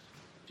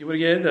you would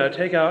again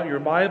take out your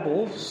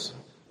Bibles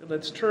and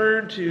let's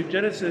turn to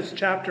Genesis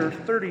chapter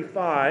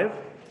 35.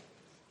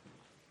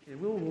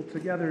 And we will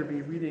together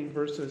be reading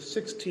verses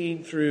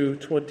 16 through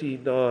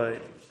 29.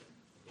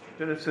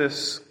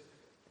 Genesis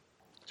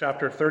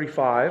chapter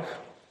 35,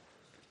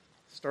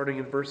 starting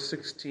in verse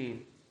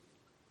 16.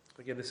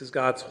 Again, this is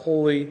God's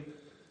holy,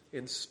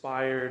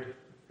 inspired,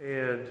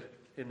 and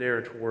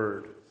inerrant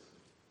word.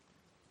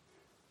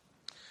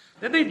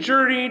 Then they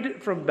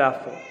journeyed from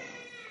Bethel,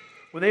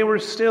 when they were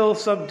still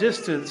some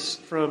distance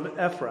from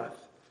Ephrath.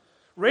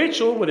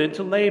 Rachel went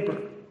into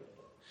labor,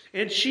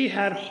 and she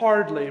had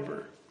hard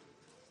labor.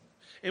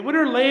 And when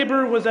her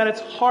labor was at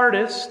its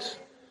hardest,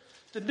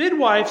 the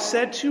midwife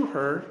said to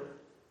her,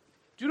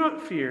 "Do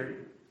not fear,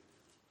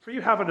 for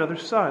you have another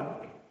son."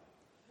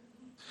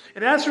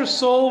 And as her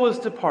soul was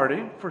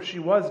departing, for she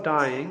was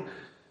dying,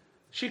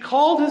 she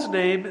called his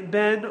name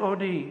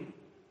Ben-Oni,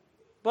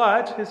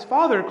 but his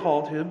father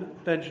called him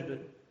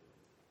Benjamin.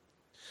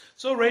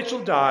 So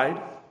Rachel died,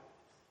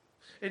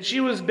 and she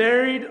was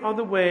buried on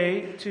the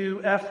way to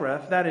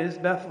Ephrath, that is,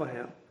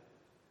 Bethlehem.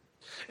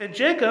 And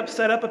Jacob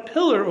set up a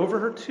pillar over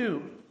her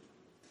tomb.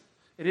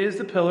 It is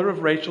the pillar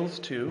of Rachel's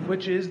tomb,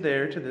 which is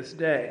there to this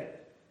day.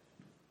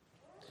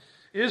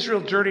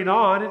 Israel journeyed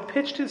on and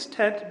pitched his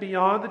tent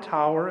beyond the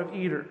tower of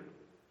Eder.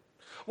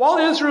 While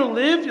Israel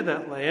lived in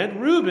that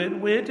land, Reuben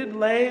went and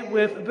lay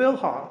with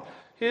Bilhah,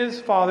 his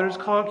father's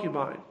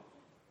concubine,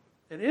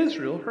 and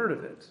Israel heard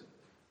of it.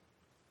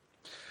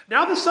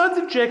 Now the sons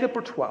of Jacob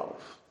were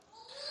 12.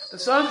 The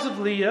sons of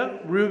Leah,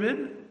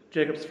 Reuben,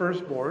 Jacob's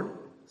firstborn,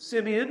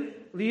 Simeon,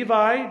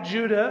 Levi,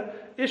 Judah,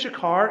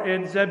 Issachar,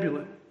 and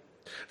Zebulun.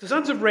 The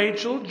sons of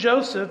Rachel,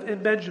 Joseph,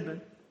 and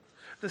Benjamin.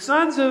 The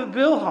sons of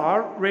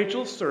Bilhah,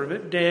 Rachel's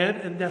servant, Dan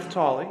and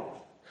Naphtali.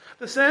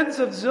 The sons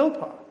of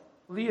Zilpah,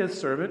 Leah's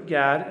servant,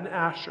 Gad and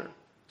Asher.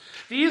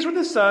 These were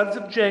the sons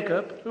of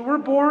Jacob, who were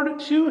born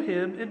to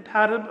him in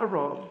Paddan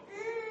Aram.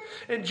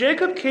 And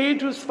Jacob came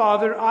to his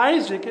father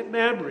Isaac at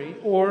Mamre,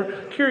 or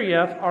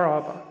Kiriath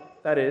Araba,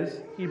 that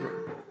is,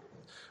 Hebron,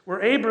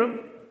 where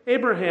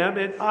Abraham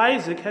and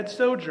Isaac had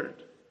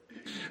sojourned.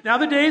 Now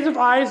the days of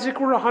Isaac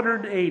were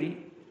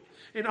 180.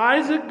 And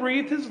Isaac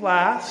breathed his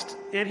last,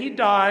 and he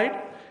died,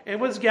 and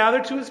was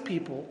gathered to his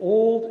people,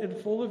 old and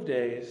full of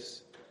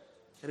days.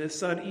 And his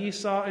son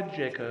Esau and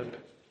Jacob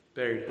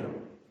buried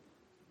him.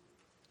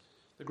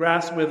 The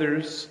grass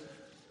withers,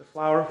 the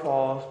flower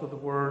falls, but the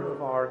word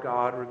of our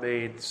God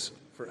remains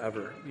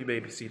forever. You may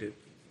be seated.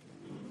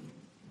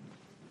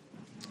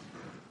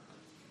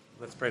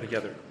 Let's pray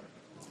together.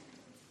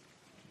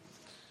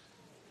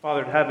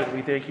 Father in heaven,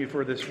 we thank you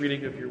for this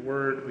reading of your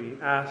word. We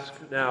ask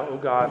now, O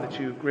God, that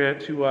you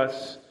grant to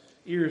us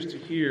ears to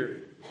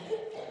hear.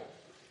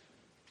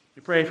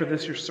 We pray for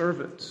this, your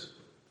servant,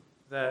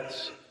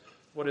 that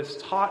what is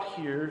taught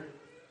here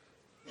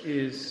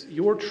is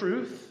your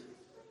truth,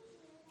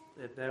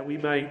 and that we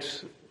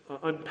might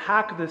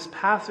unpack this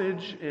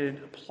passage and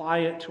apply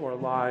it to our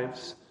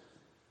lives.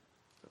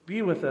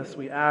 Be with us,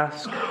 we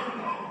ask.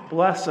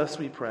 Bless us,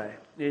 we pray.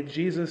 In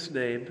Jesus'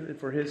 name and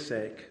for his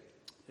sake,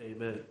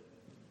 amen.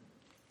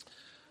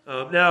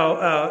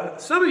 Now,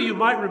 some of you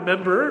might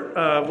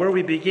remember where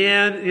we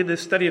began in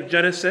this study of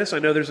Genesis. I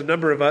know there's a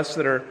number of us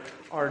that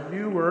are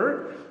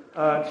newer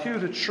to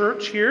the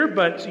church here,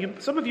 but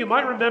some of you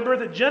might remember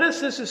that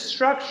Genesis is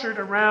structured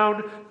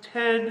around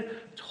 10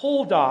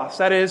 toldos,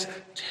 that is,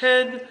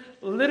 10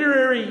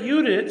 literary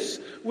units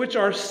which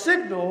are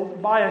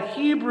signaled by a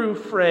Hebrew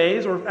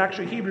phrase, or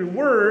actually Hebrew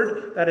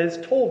word, that is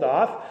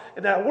toldoth,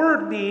 and that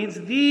word means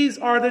these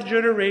are the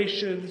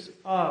generations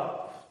of.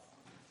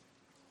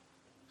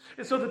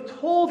 And so the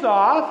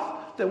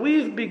toldoth that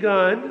we've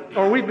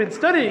been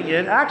studying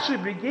in,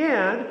 actually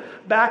began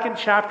back in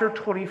chapter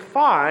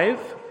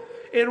 25,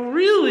 and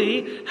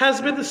really has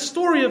been the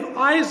story of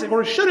Isaac,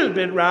 or should have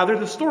been rather,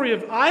 the story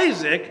of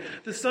Isaac,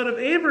 the son of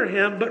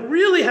Abraham, but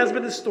really has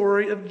been the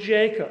story of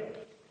Jacob.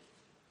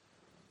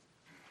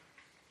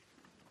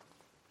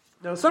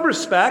 Now, in some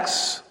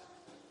respects,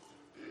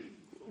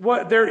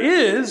 what there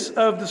is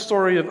of the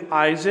story of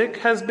Isaac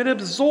has been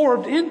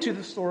absorbed into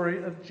the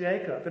story of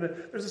Jacob. And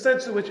there's a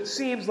sense in which it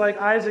seems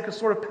like Isaac is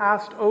sort of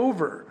passed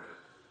over.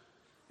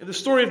 And the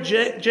story of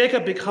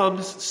Jacob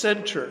becomes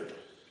centered.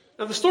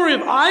 Now, the story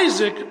of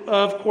Isaac,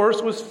 of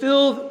course, was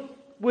filled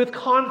with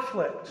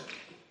conflict.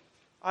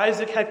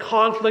 Isaac had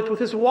conflict with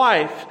his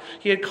wife.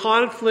 He had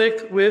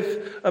conflict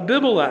with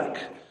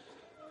Abimelech.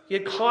 He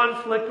had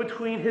conflict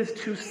between his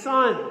two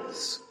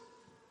sons.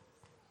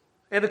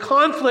 And the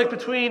conflict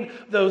between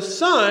those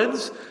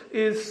sons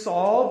is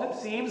solved,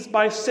 it seems,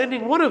 by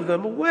sending one of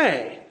them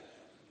away.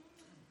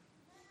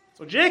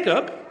 So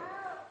Jacob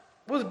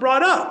was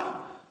brought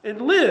up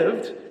and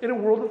lived in a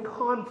world of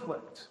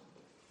conflict.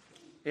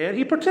 And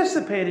he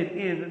participated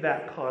in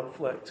that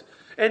conflict.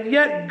 And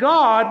yet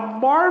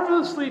God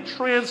marvelously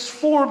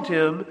transformed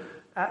him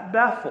at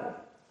Bethel.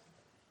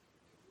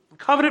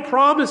 Covenant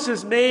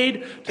promises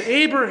made to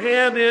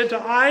Abraham and to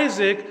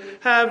Isaac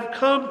have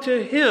come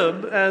to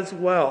him as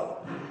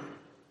well.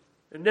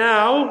 And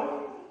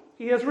now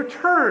he has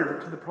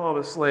returned to the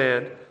promised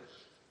land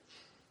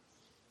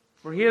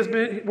where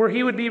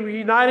he would be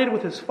reunited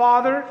with his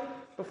father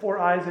before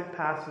Isaac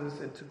passes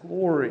into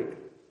glory.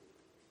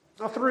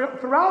 Now,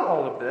 throughout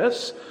all of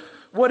this,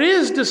 what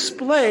is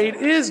displayed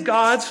is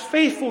God's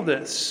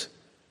faithfulness.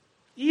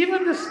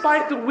 Even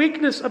despite the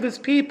weakness of his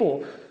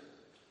people,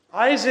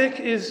 Isaac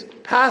is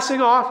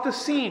passing off the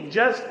scene,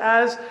 just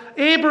as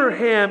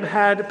Abraham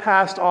had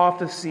passed off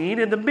the scene,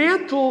 and the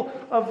mantle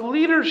of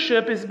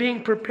leadership is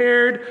being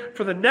prepared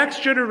for the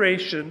next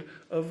generation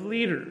of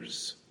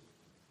leaders.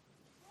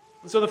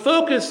 So the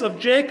focus of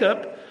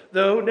Jacob,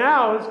 though,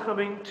 now is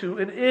coming to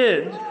an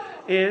end,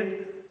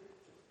 and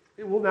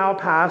it will now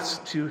pass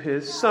to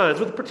his sons,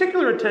 with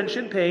particular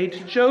attention paid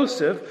to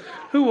Joseph,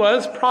 who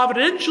was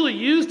providentially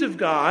used of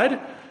God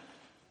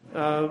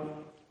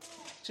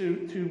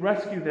to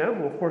rescue them.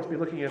 We'll, of course, be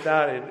looking at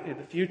that in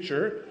the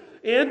future.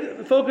 And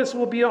the focus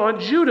will be on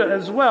Judah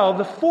as well,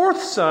 the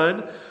fourth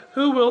son,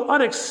 who will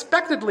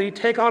unexpectedly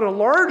take on a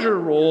larger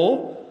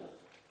role,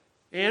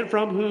 and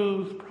from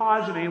whose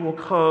progeny will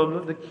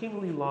come the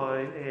kingly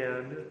line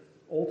and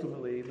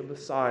ultimately the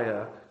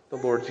Messiah, the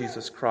Lord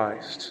Jesus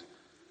Christ.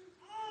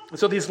 And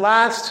so these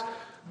last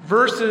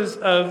verses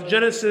of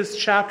Genesis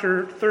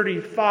chapter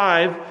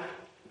 35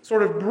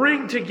 sort of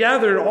bring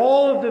together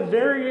all of the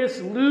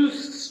various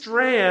loose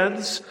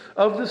strands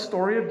of the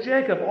story of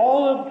Jacob,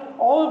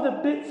 all of the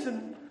bits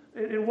and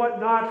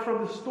whatnot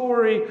from the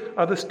story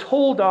of this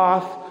told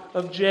off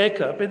of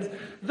Jacob, and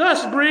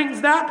thus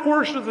brings that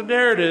portion of the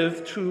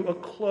narrative to a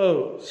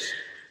close.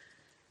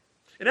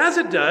 And as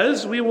it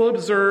does, we will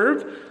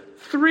observe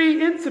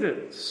three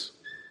incidents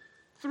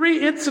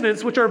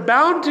which are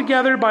bound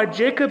together by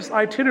Jacob's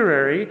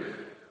itinerary,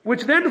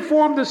 which then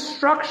form the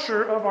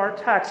structure of our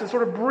text and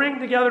sort of bring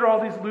together all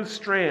these loose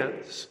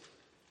strands.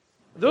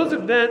 Those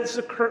events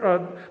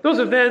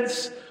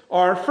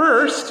are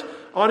first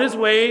on his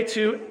way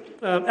to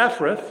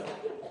Ephrath.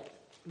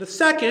 The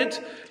second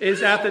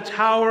is at the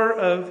Tower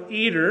of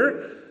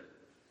Eder.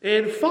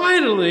 And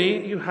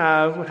finally, you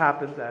have what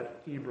happens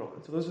at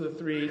Hebron. So those are the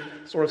three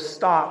sort of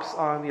stops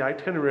on the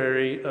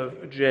itinerary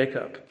of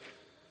Jacob.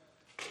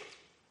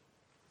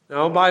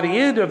 Now, by the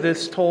end of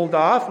this told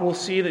off, we'll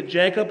see that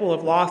Jacob will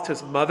have lost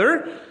his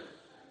mother.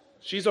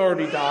 She's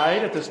already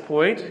died at this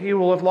point. He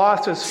will have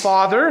lost his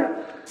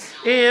father,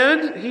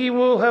 and he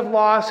will have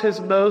lost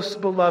his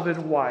most beloved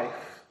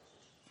wife,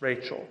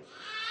 Rachel.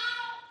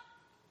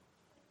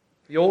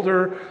 The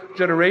older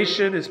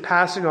generation is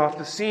passing off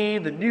the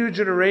scene. The new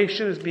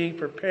generation is being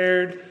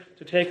prepared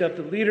to take up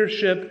the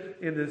leadership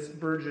in this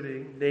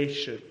burgeoning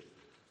nation.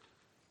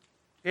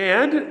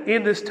 And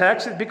in this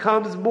text, it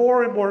becomes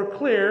more and more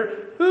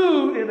clear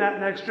who in that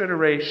next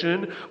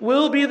generation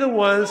will be the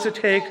ones to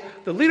take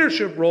the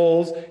leadership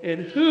roles and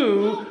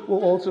who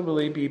will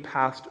ultimately be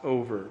passed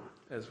over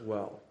as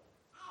well.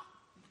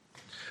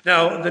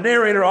 Now, the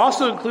narrator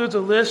also includes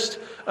a list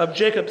of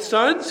Jacob's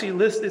sons.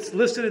 It's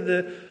listed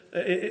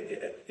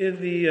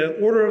in the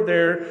order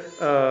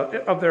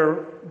of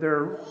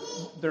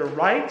their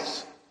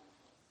rights.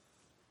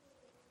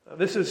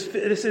 This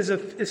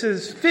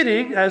is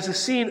fitting as the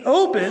scene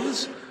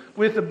opens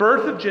with the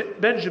birth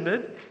of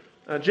Benjamin,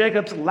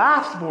 Jacob's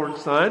last-born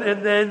son,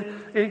 and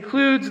then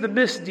includes the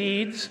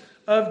misdeeds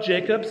of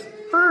Jacob's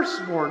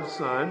firstborn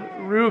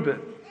son, Reuben.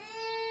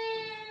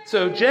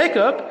 So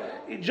Jacob,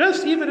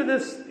 just even in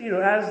this,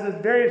 as the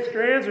various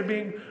strands are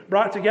being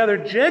brought together,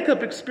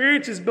 Jacob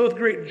experiences both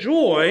great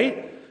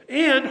joy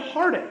and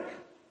heartache.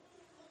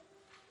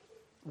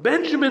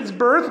 Benjamin's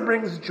birth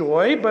brings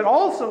joy, but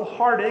also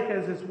heartache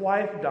as his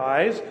wife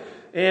dies,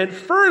 and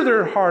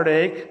further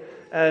heartache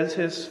as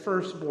his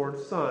firstborn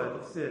son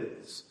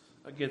sins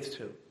against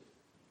him.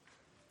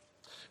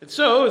 And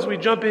so, as we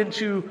jump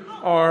into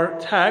our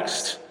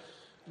text,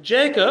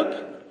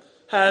 Jacob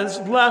has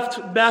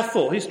left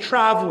Bethel. He's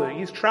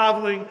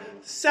traveling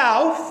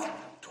south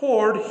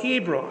toward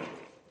Hebron.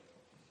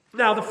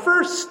 Now, the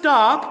first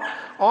stop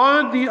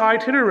on the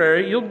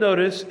itinerary, you'll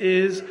notice,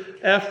 is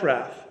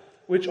Ephrath,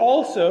 which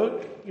also,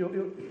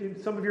 in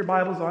some of your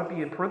Bibles might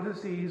be in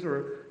parentheses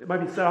or it might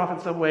be set off in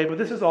some way, but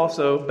this is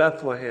also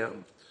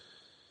Bethlehem.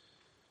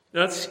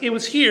 Now, it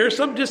was here,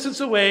 some distance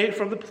away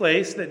from the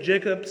place that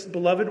Jacob's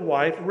beloved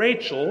wife,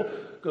 Rachel,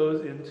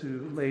 goes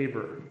into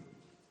labor.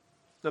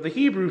 Now, the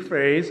Hebrew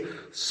phrase,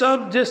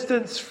 some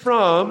distance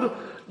from,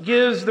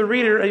 gives the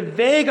reader a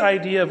vague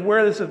idea of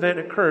where this event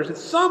occurs. It's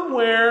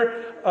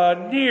somewhere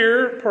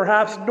near,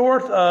 perhaps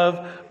north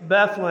of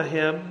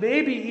Bethlehem,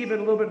 maybe even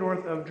a little bit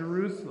north of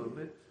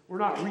Jerusalem. We're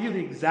not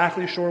really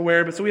exactly sure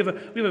where, but so we have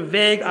a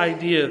vague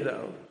idea,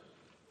 though.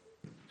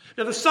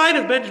 Now, the site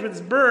of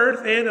Benjamin's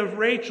birth and of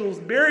Rachel's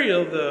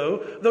burial,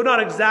 though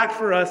not exact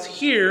for us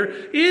here,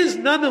 is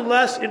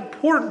nonetheless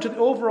important to the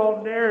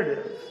overall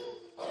narrative,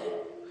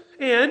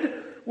 and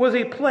was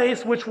a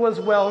place which was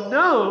well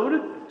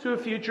known to a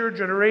future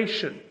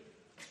generation.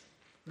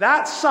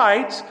 That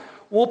site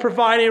will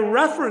provide a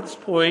reference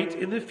point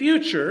in the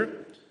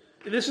future,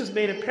 and this is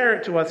made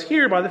apparent to us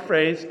here by the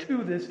phrase,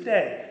 "to this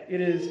day." It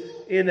is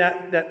in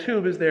that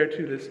tomb is there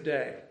to this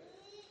day.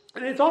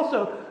 And it's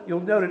also,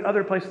 you'll note in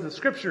other places of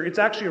Scripture, it's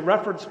actually a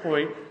reference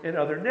point in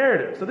other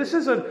narratives. So this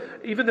isn't,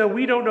 even though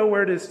we don't know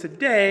where it is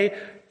today,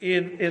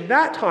 in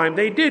that time,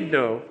 they did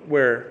know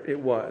where it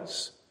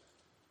was.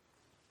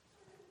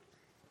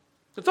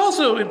 It's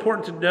also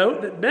important to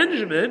note that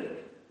Benjamin,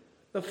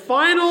 the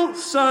final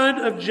son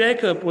of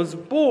Jacob, was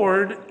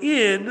born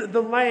in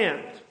the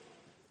land.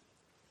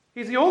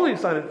 He's the only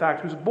son, in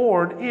fact, who's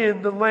born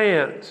in the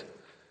land.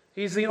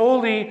 He's the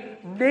only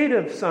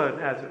native son,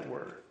 as it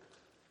were.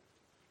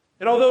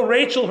 And although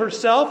Rachel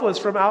herself was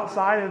from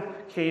outside of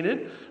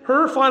Canaan,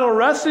 her final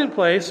resting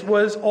place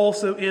was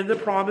also in the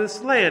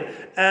Promised Land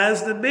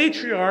as the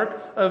matriarch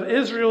of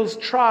Israel's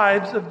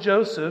tribes of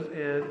Joseph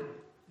and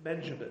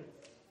Benjamin.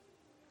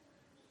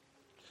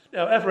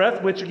 Now,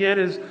 Ephrath, which again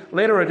is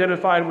later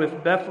identified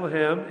with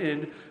Bethlehem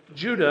in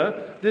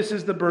Judah, this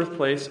is the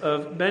birthplace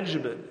of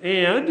Benjamin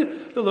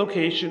and the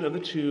location of the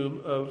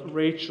tomb of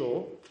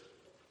Rachel,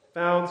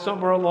 found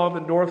somewhere along the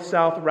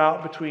north-south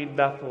route between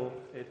Bethel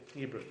and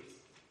Hebron.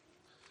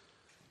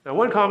 Now,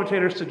 one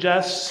commentator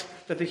suggests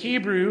that the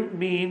Hebrew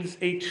means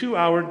a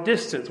 2-hour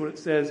distance. When it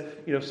says,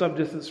 some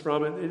distance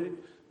from it,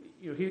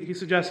 he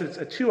suggests it's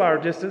a 2-hour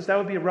distance. That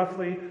would be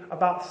roughly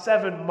about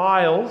 7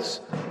 miles.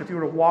 If you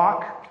were to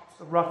walk,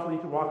 roughly you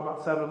could walk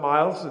about 7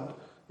 miles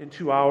in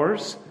 2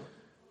 hours.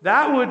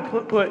 That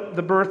would put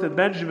the birth of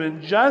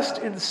Benjamin just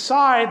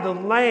inside the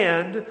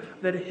land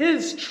that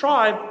his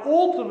tribe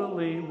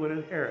ultimately would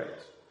inherit.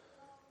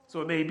 So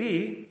it may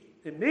be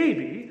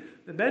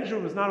that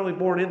Benjamin was not only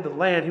born in the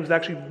land, he was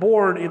actually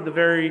born in the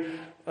very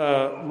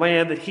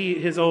land that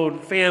his own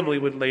family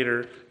would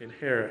later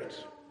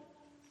inherit.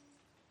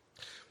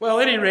 Well,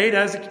 at any rate,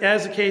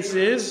 as the case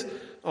is,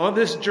 on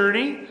this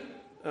journey,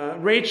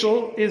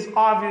 Rachel is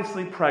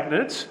obviously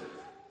pregnant,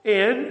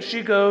 and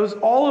she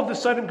all of a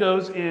sudden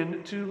goes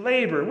into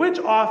labor, which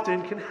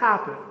often can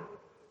happen.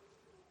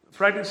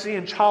 Pregnancy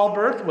and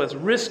childbirth was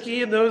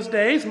risky in those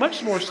days,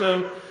 much more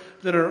so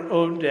than our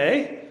own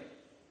day.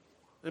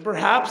 And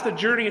perhaps the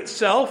journey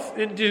itself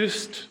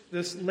induced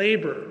this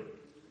labor.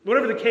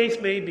 Whatever the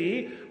case may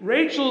be,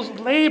 Rachel's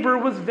labor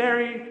was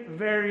very,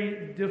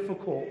 very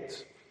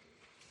difficult.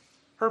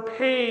 Her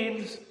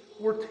pains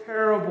were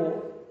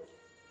terrible.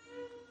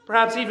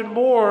 Perhaps even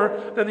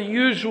more than the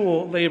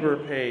usual labor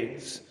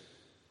pains.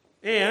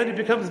 And it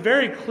becomes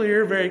very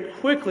clear very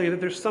quickly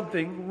that there's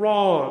something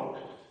wrong.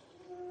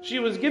 She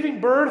was giving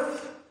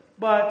birth,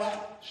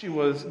 but she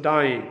was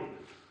dying.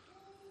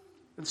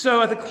 And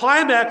so at the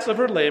climax of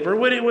her labor,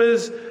 when it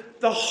was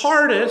the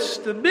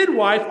hardest, the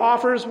midwife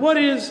offers what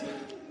is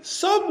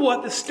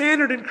somewhat the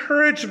standard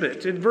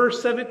encouragement in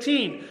verse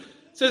 17. It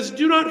says,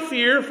 "Do not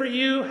fear, for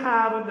you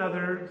have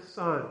another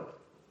son."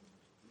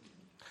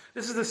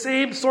 This is the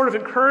same sort of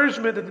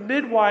encouragement that the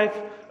midwife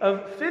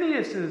of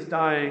Phinehas'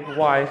 dying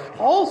wife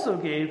also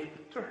gave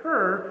to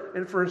her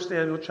in 1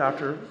 Samuel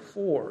chapter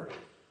 4.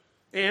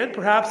 And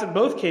perhaps in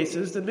both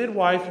cases, the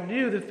midwife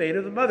knew the fate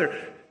of the mother.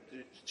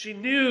 She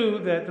knew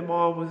that the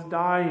mom was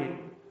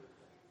dying,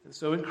 and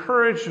so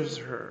encourages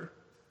her,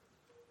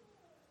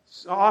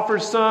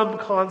 offers some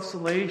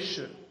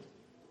consolation.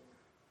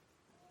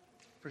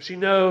 For she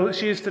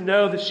is to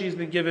know that she's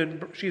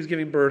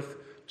giving birth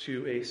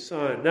to a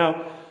son.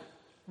 Now,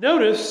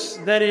 notice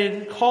that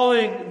in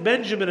calling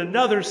Benjamin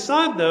another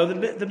son, though,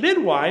 the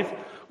midwife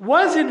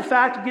was in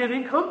fact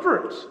giving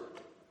comfort.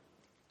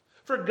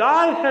 For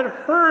God had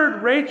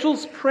heard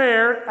Rachel's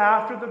prayer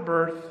after the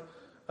birth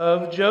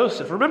of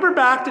Joseph. Remember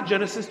back to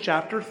Genesis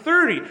chapter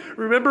 30.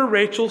 Remember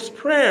Rachel's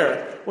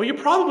prayer. Well, you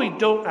probably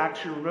don't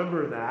actually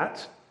remember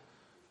that.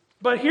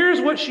 But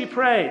here's what she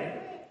prayed.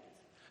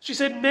 She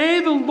said, "May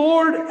the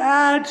Lord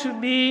add to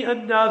me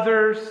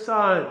another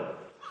son."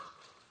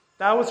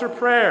 That was her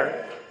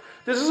prayer.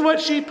 This is what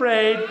she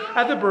prayed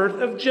at the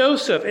birth of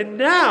Joseph. And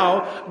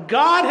now,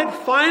 God had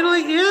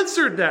finally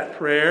answered that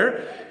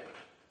prayer,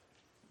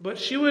 but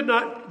she would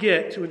not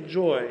get to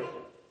enjoy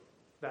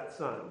that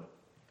son,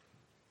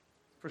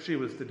 for she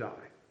was to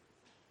die.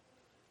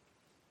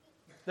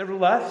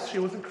 Nevertheless, she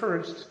was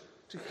encouraged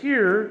to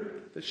hear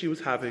that she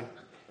was having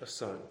a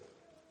son.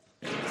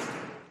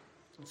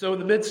 And so in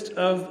the midst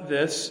of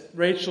this,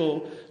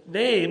 Rachel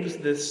names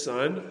this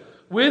son.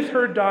 With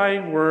her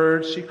dying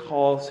words, she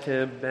calls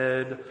him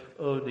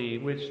Ben-Oni,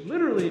 which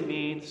literally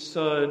means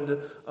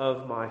son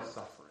of my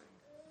suffering.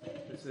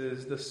 This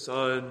is the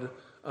son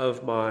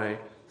of my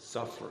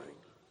suffering.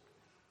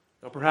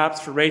 Now perhaps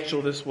for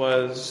Rachel this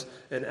was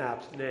an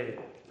apt name.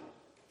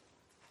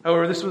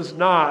 However, this was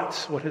not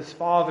what his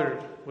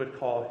father would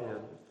call him.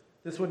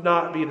 This would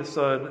not be the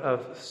son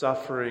of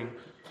suffering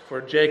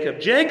for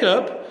Jacob.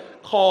 Jacob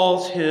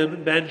calls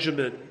him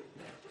Benjamin,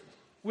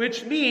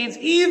 which means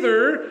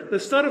either the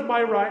son of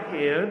my right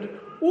hand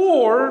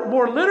or,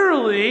 more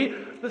literally,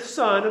 the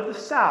son of the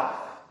south.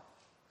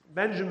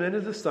 Benjamin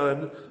is the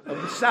son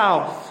of the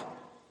south.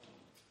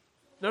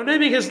 Now,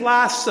 naming his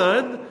last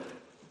son,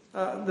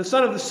 the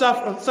son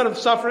of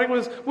suffering,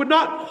 would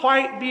not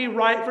quite be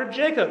right for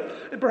Jacob.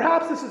 And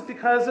perhaps this is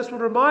because this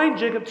would remind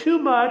Jacob too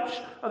much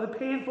of the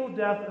painful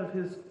death of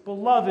his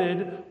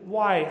beloved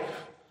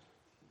wife.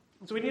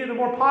 So we needed a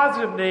more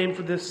positive name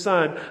for this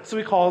son, so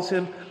he calls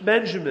him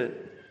Benjamin.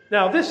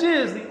 Now, this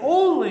is the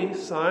only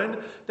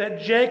son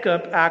that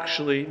Jacob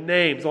actually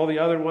names. All the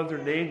other ones are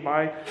named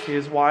by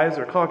his wives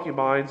or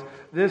concubines.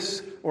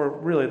 This, or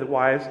really the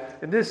wives,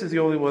 and this is the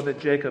only one that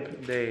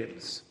Jacob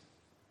names.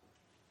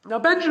 Now,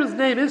 Benjamin's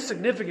name is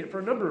significant for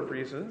a number of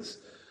reasons.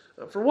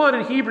 For one,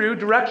 in Hebrew,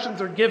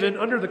 directions are given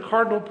under the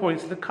cardinal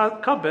points of the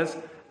compass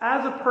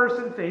as a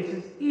person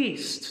faces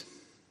east.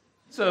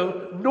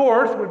 So,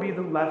 north would be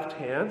the left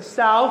hand,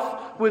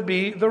 south would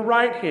be the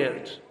right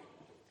hand.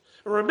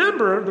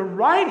 Remember, the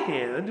right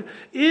hand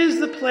is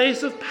the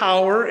place of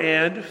power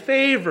and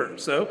favor.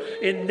 So,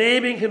 in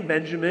naming him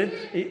Benjamin,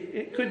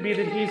 it could be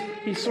that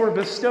he's sort of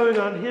bestowing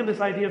on him this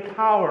idea of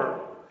power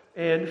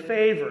and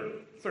favor.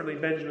 Certainly,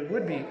 Benjamin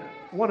would be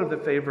one of the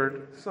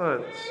favored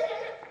sons.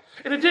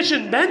 In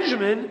addition,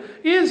 Benjamin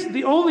is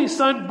the only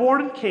son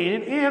born in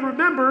Canaan, and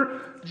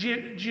remember,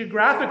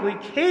 geographically,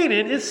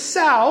 Canaan is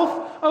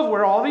south of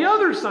where all the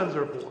other sons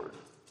are born.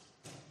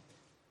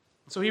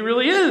 So he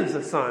really is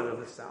a son of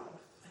the south.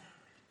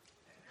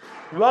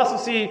 We also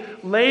see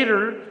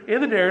later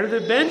in the narrative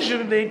that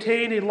Benjamin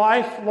maintained a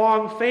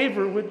lifelong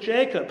favor with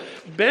Jacob.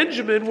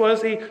 Benjamin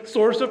was a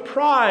source of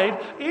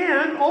pride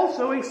and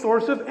also a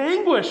source of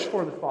anguish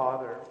for the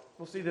father.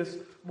 We'll see this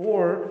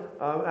more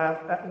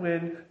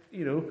when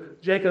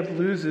Jacob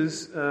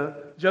loses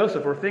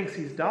Joseph or thinks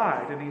he's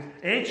died, and he's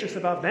anxious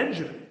about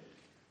Benjamin.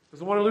 He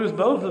doesn't want to lose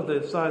both of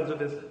the sons of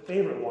his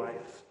favorite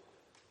wife.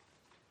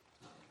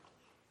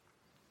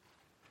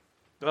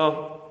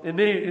 Well,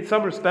 in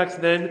some respects,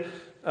 then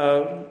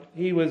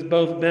he was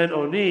both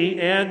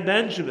Ben-Oni and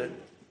Benjamin.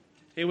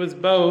 He was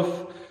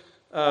both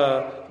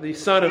the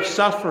son of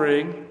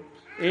suffering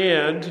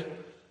and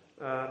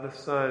the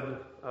son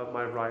of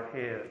my right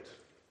hand.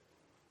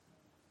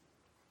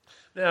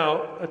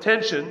 Now, the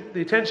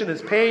attention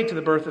is paid to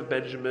the birth of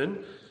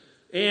Benjamin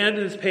and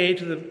is paid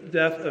to the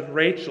death of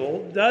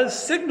Rachel,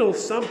 does signal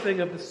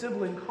something of the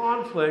sibling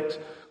conflict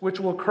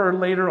which will occur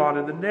later on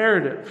in the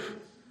narrative.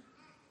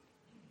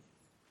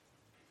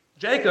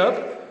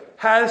 Jacob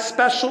has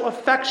special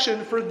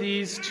affection for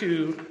these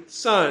two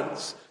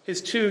sons, his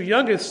two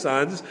youngest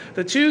sons,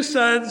 the two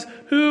sons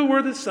who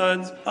were the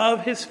sons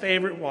of his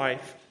favorite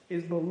wife,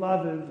 his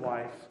beloved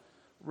wife,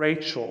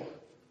 Rachel.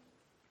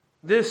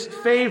 This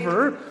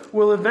favor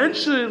will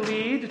eventually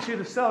lead to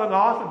the selling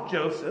off of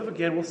Joseph.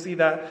 Again, we'll see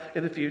that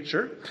in the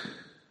future.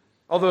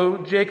 Although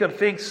Jacob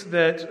thinks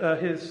that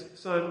his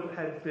son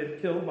had been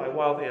killed by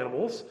wild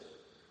animals.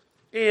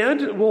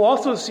 And we'll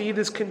also see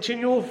this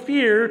continual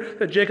fear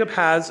that Jacob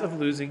has of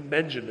losing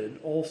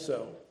Benjamin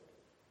also.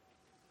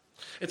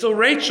 And so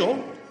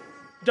Rachel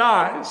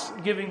dies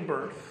giving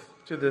birth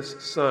to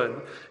this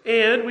son.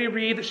 And we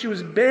read that she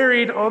was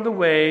buried on the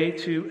way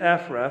to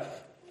Ephrath,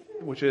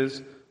 which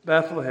is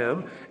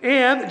Bethlehem,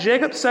 and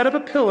Jacob set up a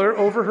pillar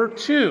over her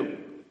tomb.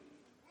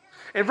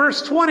 And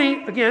verse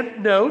 20,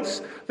 again,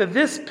 notes that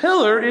this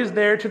pillar is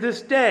there to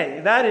this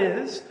day. That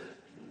is,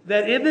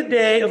 that in the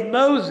day of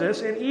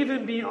Moses, and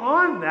even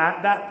beyond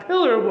that, that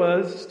pillar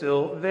was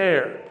still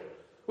there.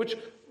 Which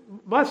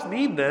must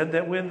mean then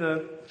that when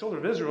the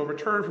children of Israel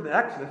returned from the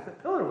Exodus, the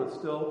pillar was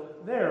still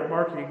there,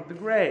 marking the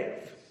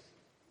grave.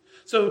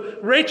 So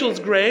Rachel's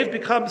grave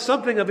becomes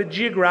something of a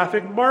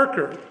geographic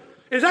marker.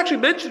 It is actually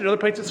mentioned in other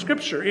places of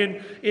Scripture.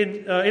 It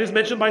is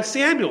mentioned by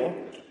Samuel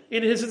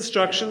in his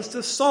instructions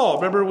to Saul.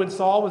 Remember when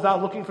Saul was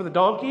out looking for the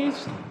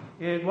donkeys?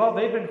 And, well,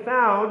 they've been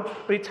found.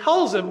 But he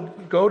tells him,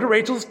 go to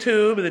Rachel's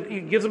tomb, and then he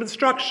gives him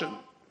instruction.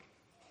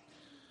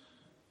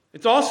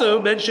 It's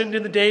also mentioned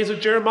in the days of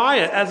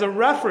Jeremiah as a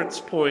reference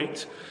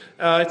point.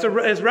 As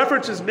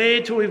reference is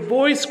made to a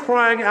voice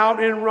crying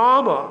out in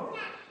Ramah,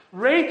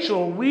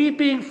 Rachel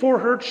weeping for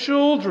her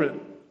children.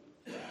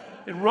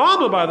 And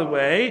Ramah, by the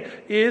way,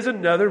 is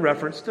another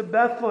reference to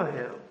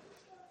Bethlehem.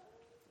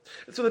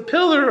 And so the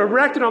pillar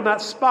erected on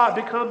that spot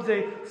becomes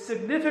a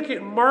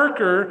significant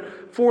marker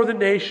for the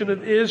nation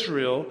of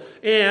Israel.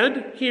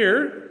 And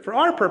here, for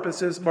our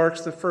purposes,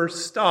 marks the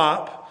first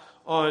stop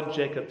on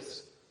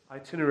Jacob's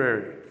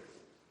itinerary.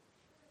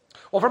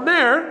 Well, from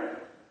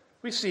there,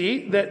 we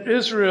see that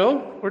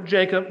Israel, or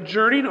Jacob,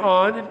 journeyed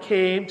on and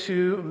came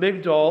to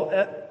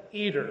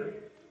Migdal-eder,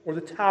 or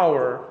the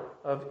Tower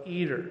of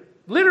Eder.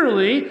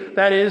 Literally,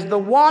 that is the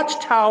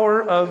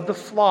watchtower of the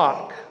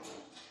flock.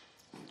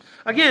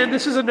 Again,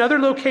 this is another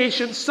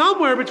location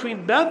somewhere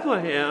between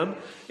Bethlehem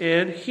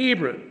and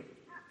Hebron.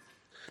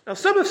 Now,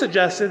 some have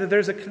suggested that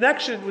there's a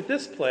connection with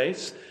this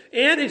place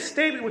and a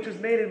statement which is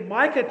made in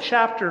Micah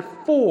chapter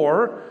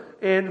 4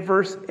 and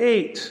verse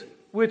 8,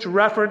 which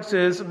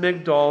references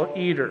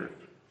Migdal-eder.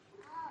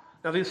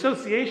 Now, the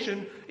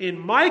association in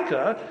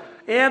Micah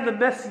and the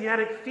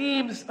messianic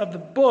themes of the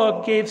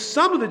book gave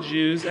some of the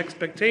Jews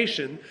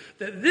expectation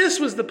that this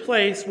was the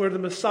place where the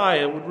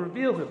Messiah would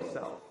reveal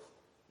himself.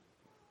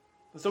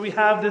 So we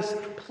have this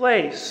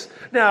place.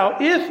 Now,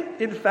 if,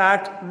 in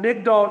fact,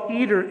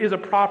 Migdal-eder is a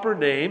proper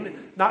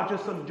name, not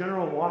just some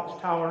general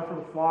watchtower for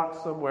the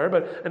flock somewhere,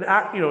 but an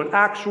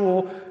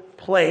actual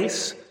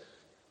place,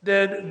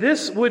 then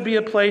this would be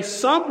a place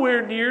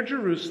somewhere near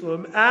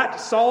Jerusalem at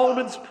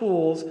Solomon's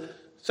Pools,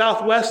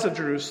 southwest of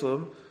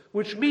Jerusalem,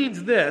 which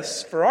means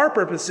this, for our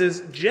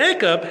purposes,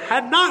 Jacob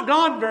had not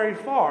gone very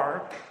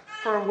far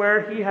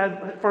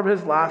from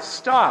his last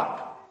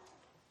stop.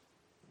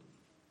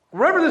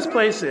 Wherever this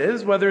place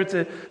is, whether it's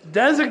a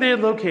designated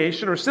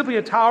location or simply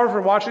a tower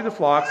for watching the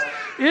flocks,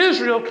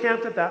 Israel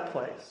camped at that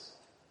place.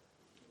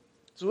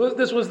 So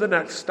this was the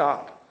next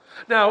stop.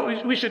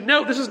 Now, we should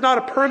note this is not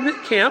a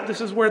permanent camp. This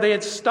is where they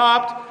had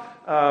stopped,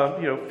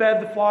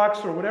 fed the flocks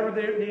or whatever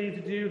they needed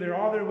to do. They're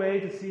on their way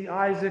to see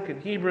Isaac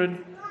and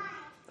Hebron.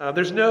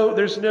 There's no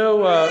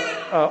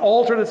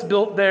altar that's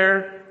built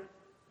there.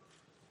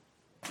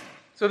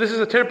 So this is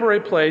a temporary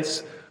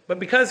place. But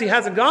because he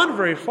hasn't gone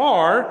very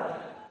far,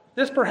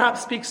 this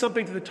perhaps speaks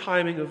something to the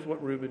timing of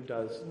what Reuben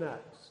does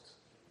next.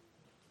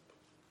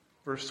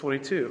 Verse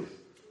 22.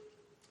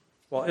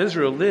 While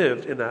Israel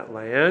lived in that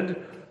land,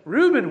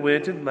 Reuben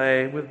went and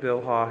lay with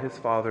Bilhah, his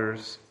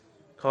father's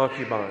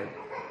concubine.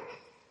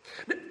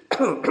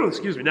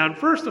 Excuse me. Now,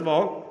 first of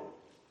all,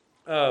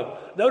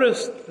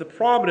 notice the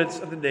prominence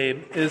of the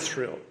name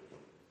Israel.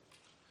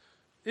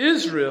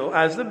 Israel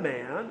as the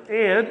man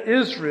and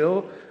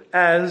Israel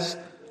as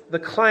the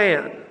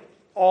clan,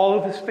 all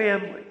of his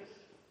family,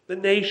 the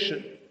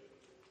nation.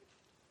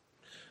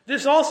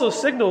 This also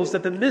signals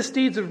that the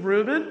misdeeds of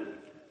Reuben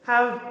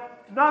have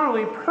not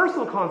only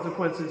personal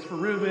consequences for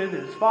Reuben and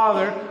his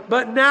father,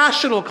 but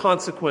national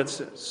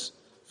consequences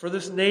for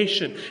this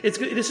nation.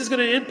 This is going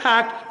to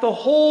impact the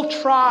whole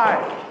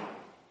tribe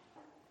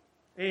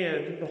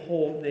and the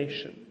whole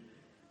nation.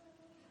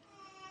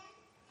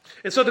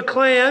 And so the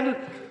clan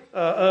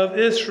of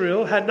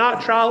Israel had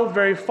not traveled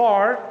very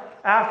far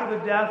after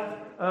the death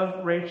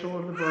of Rachel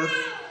and the birth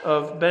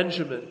of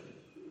Benjamin.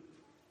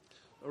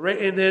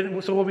 And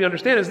then, so what we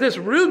understand is this: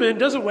 Reuben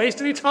doesn't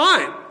waste any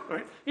time.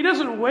 Right? He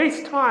doesn't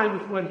waste time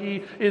with what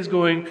he is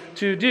going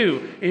to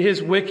do in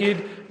his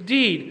wicked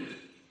deed.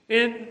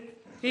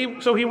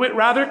 So he went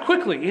rather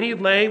quickly, and he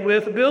lay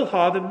with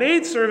Bilhah, the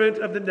maidservant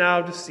of the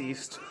now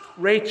deceased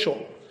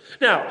Rachel.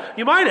 Now,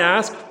 you might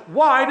ask,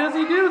 why does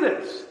he do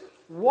this?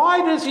 Why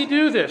does he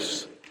do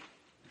this?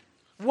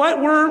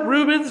 What were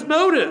Reuben's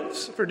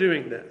motives for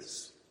doing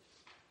this?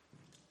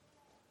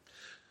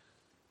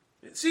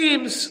 It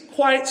seems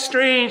quite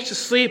strange to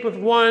sleep with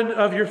one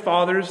of your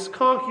father's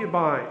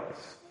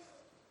concubines.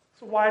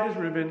 So why does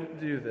Reuben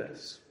do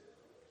this?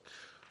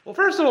 Well,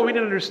 first of all, we need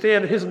to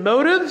understand that his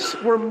motives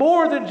were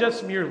more than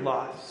just mere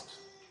lust.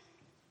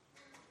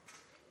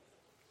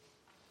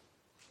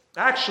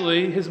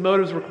 Actually, his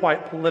motives were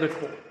quite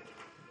political.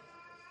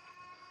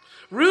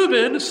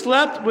 Reuben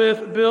slept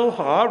with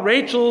Bilhah,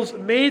 Rachel's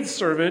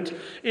maidservant,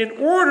 in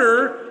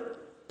order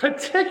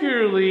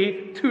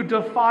particularly to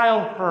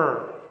defile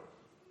her.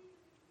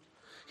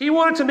 He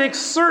wanted to make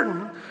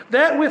certain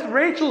that with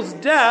Rachel's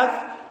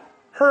death,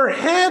 her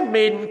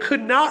handmaiden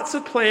could not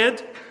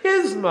supplant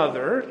his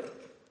mother,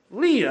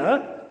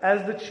 Leah,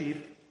 as the chief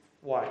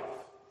wife.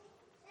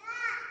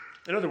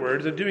 In other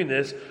words, in doing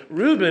this,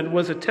 Reuben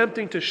was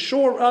attempting to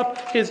shore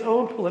up his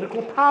own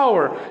political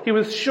power. He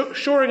was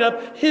shoring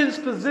up his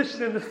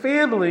position in the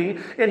family,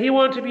 and he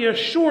wanted to be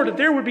assured that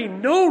there would be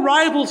no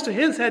rivals to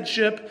his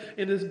headship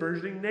in this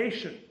burgeoning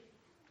nation.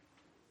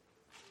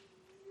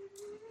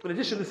 In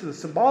addition, this is a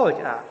symbolic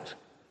act,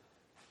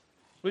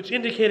 which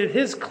indicated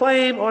his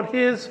claim on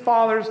his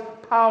father's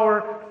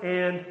power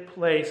and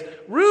place.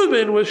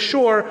 Reuben was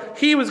sure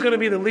he was going to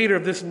be the leader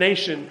of this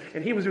nation,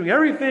 and he was doing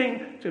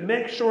everything to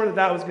make sure that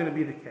that was going to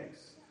be the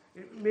case.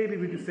 Maybe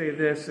we could say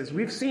this, as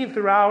we've seen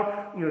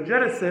throughout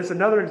Genesis,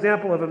 another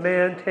example of a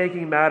man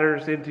taking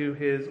matters into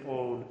his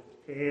own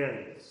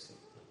hands.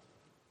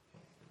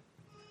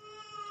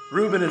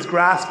 Reuben is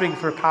grasping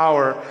for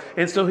power,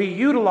 and so he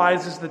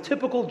utilizes the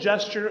typical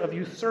gesture of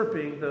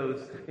usurping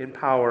those in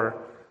power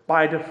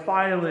by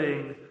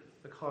defiling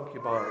the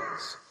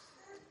concubines.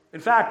 In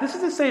fact, this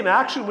is the same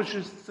action which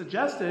is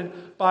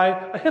suggested by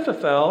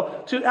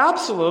Ahithophel to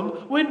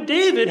Absalom when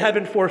David had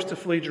been forced to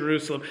flee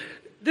Jerusalem.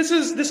 This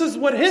is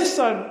what his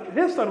son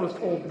was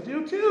told to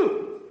do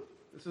too.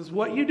 This is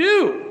what you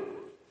do.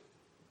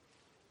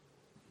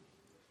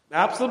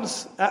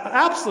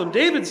 Absalom,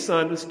 David's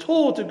son, was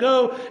told to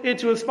go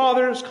into his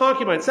father's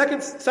concubine.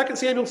 2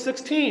 Samuel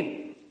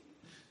 16.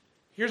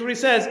 Here's what he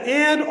says: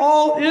 "And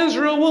all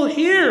Israel will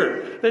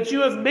hear that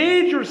you have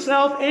made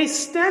yourself a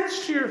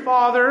stench to your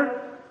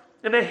father,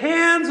 and the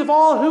hands of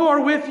all who are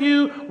with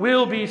you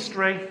will be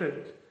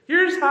strengthened."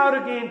 Here's how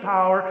to gain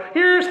power.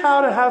 Here's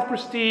how to have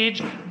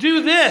prestige.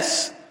 Do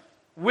this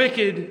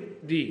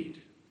wicked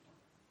deed.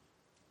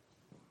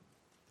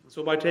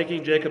 So by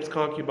taking Jacob's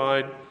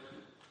concubine,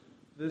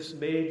 this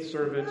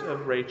maidservant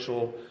of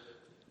Rachel,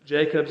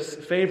 Jacob's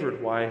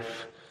favored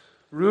wife,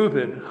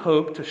 Reuben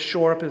hoped to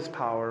shore up his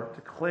power,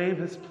 to claim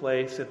his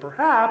place, and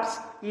perhaps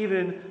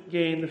even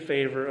gain the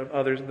favor of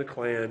others in the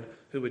clan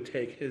who would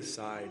take his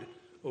side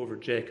over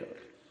Jacob.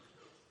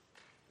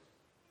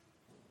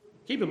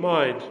 Keep in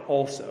mind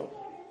also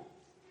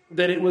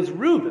that it was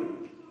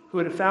Reuben who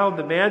had found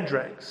the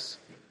mandrakes,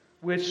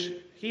 which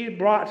he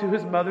brought to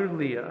his mother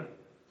Leah,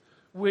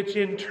 which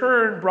in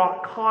turn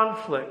brought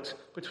conflict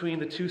between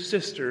the two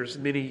sisters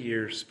many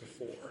years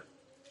before.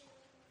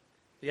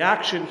 The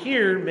action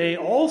here may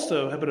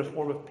also have been a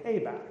form of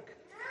payback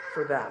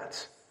for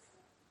that.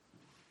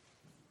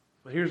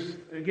 But here's,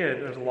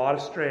 again, there's a lot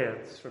of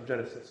strands from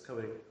Genesis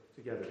coming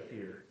together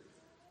here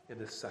in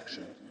this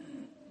section.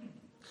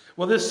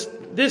 Well, this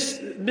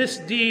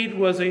misdeed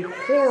was a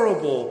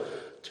horrible,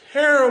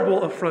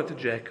 terrible affront to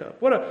Jacob.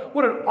 What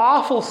an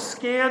awful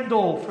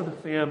scandal for the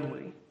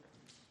family.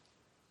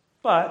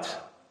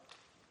 But,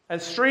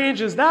 as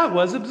strange as that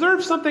was,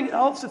 observe something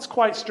else that's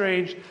quite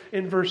strange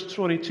in verse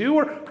 22,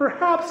 or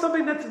perhaps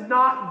something that's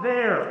not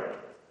there.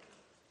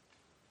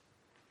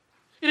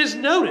 It is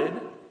noted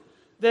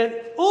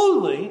that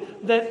only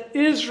that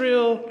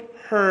Israel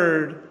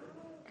heard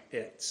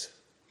it.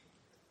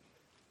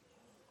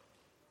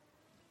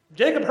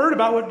 Jacob heard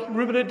about what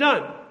Reuben had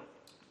done.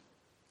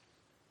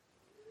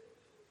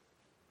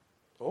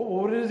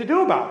 Oh, what does he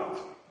do about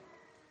it?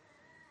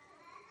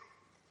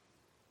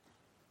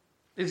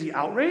 Is he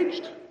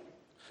outraged?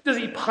 Does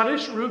he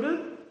punish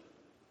Reuben?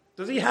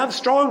 Does he have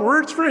strong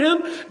words for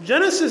him?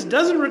 Genesis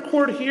doesn't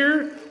record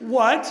here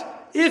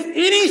what, if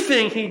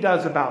anything, he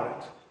does about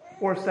it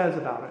or says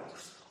about it.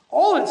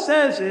 All it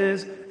says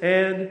is,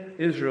 and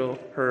Israel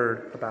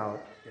heard about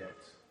it.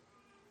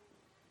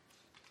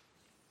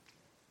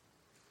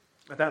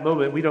 At that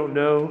moment, we don't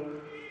know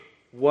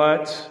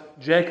that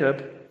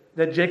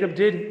Jacob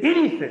did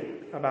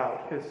anything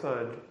about his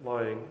son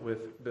lying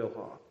with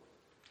Bilhah.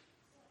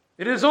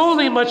 It is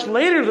only much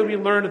later that we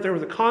learn that there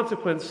was a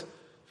consequence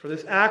for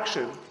this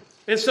action.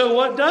 And so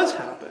what does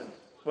happen?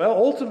 Well,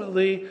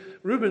 ultimately,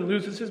 Reuben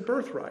loses his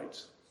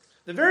birthright.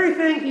 The very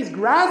thing he's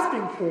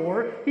grasping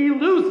for, he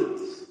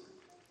loses.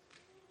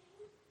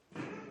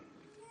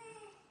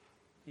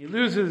 He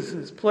loses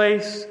his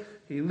place.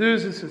 He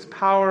loses his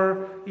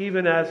power,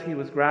 even as he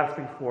was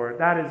grasping for it.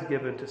 That is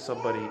given to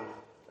somebody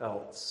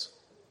else.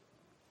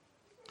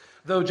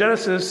 Though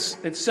Genesis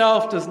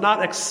itself does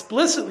not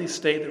explicitly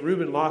state that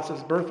Reuben lost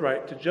his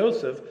birthright to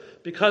Joseph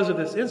because of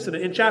this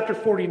incident, in chapter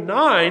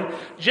 49,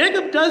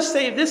 Jacob does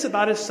say this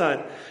about his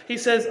son. He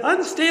says,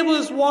 "Unstable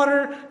as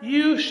water,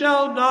 you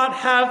shall not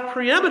have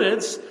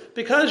preeminence,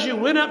 because you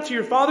went up to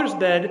your father's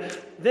bed,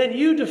 then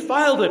you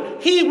defiled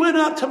it. He went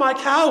up to my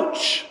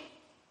couch."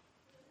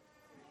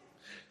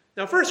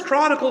 Now, 1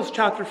 Chronicles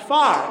chapter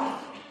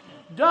 5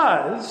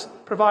 does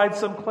provide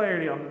some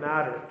clarity on the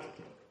matter.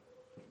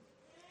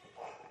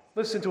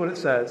 Listen to what it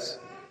says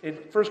in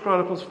 1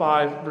 Chronicles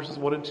 5, verses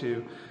 1 and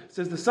 2. It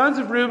says, "The sons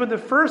of Reuben, the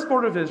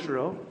firstborn of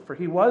Israel, for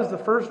he was the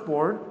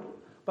firstborn,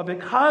 but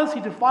because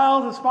he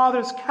defiled his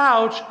father's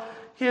couch,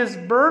 his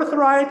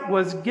birthright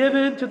was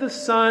given to the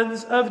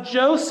sons of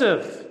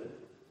Joseph,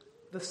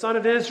 the son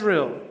of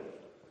Israel,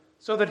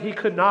 so that he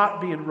could not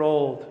be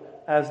enrolled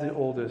as the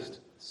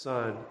oldest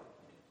son.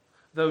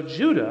 Though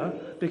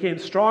Judah became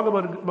strong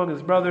among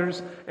his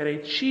brothers, and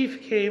a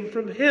chief came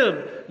from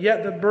him,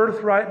 yet the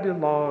birthright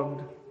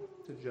belonged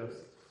to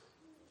Joseph."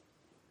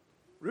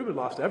 Reuben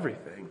lost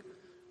everything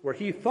where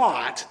he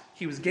thought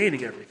he was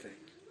gaining everything.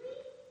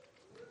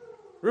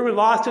 Reuben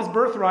lost his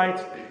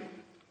birthright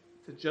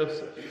to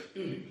Joseph,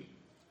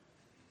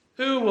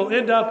 who will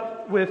end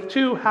up with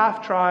 2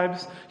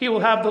 half-tribes. He will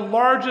have the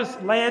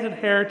largest land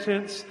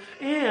inheritance,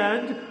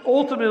 and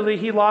ultimately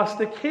he lost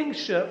the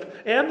kingship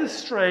and the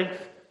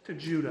strength to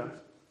Judah.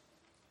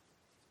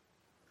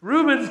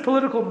 Reuben's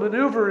political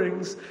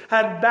maneuverings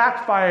had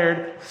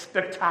backfired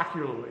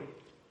spectacularly.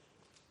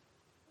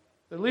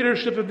 The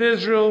leadership of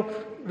Israel,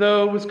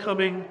 though, was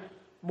coming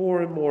more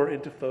and more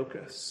into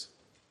focus.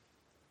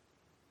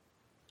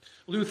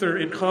 Luther,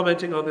 in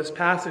commenting on this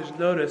passage,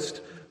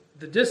 noticed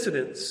the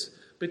dissonance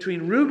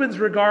between Reuben's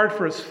regard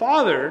for his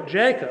father,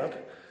 Jacob,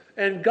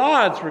 and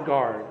God's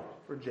regard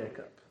for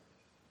Jacob.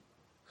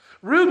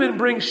 Reuben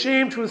brings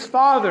shame to his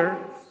father.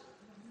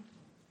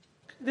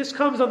 This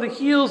comes on the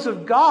heels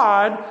of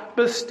God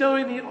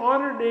bestowing the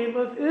honor name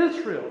of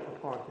Israel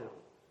upon him.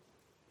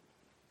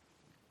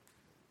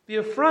 The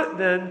affront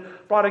then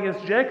brought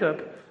against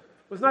Jacob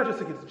was not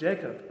just against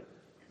Jacob.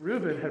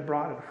 Reuben had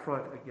brought an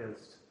affront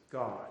against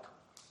God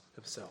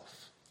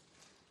himself.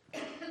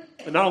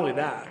 But not only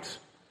that,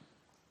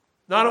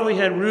 not only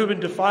had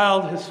Reuben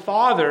defiled his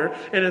father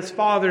and his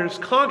father's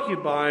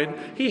concubine,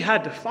 he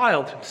had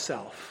defiled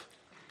himself.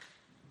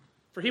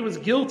 For he was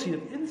guilty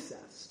of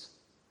incest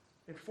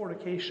and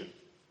fornication.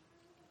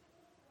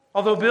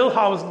 Although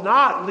Bilhah was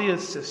not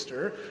Leah's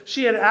sister,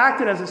 she had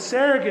acted as a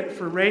surrogate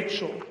for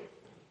Rachel.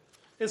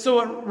 And so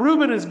what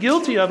Reuben is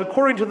guilty of,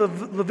 according to the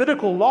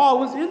Levitical law,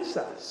 was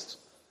incest.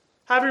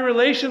 Having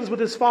relations with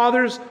his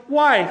father's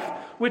wife,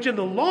 which in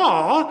the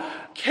law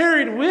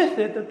carried with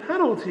it the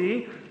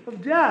penalty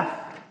of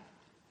death.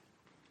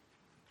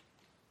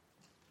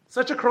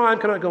 Such a crime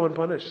cannot go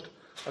unpunished,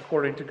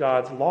 according to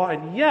God's law.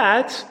 And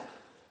yet,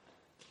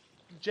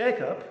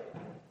 Jacob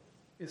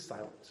is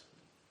silent.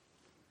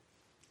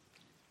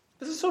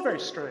 This is so very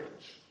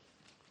strange.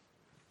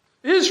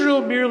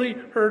 Israel merely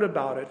heard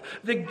about it.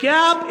 The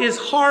gap is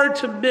hard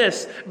to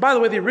miss. By the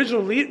way, the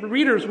original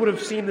readers would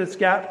have seen this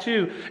gap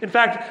too. In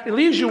fact, it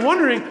leaves you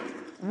wondering,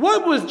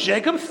 what was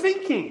Jacob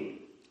thinking?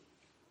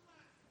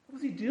 What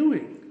was he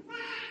doing?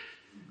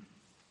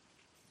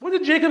 What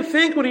did Jacob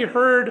think when he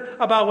heard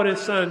about what his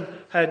son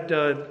had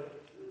done?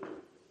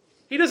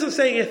 He doesn't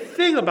say a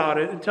thing about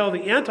it until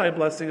the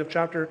anti-blessing of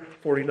chapter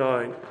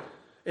 49.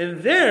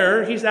 And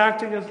there, he's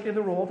acting as in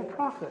the role of a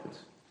prophet.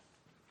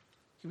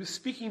 He was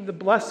speaking the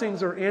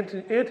blessings or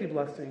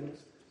anti-blessings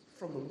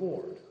from the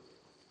Lord.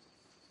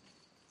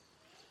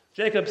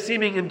 Jacob's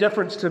seeming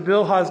indifference to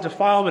Bilhah's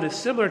defilement is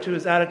similar to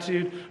his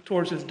attitude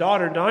towards his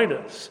daughter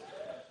Dinah's,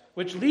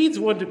 which leads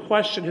one to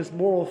question his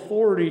moral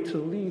authority to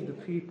lead the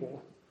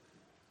people.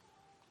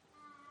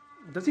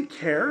 Does he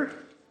care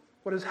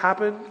what has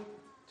happened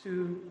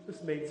to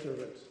this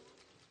maidservant?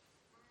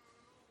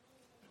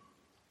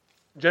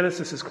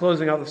 Genesis is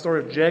closing out the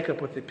story of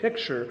Jacob with a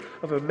picture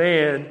of a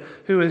man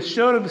who has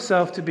shown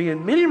himself to be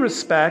in many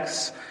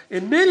respects,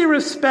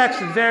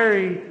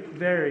 very,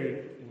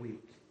 very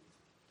weak.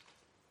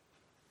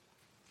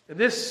 And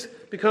this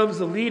becomes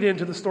the lead-in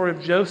to the story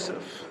of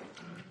Joseph.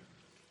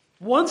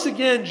 Once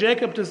again,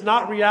 Jacob does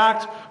not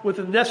react with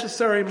the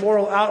necessary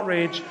moral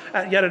outrage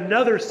at yet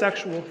another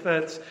sexual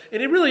offense.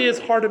 And it really is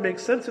hard to make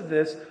sense of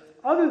this.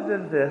 Other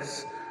than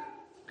this,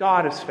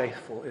 God is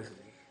faithful, isn't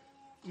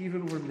he?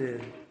 Even when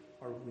men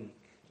are weak,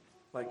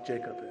 like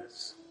Jacob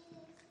is.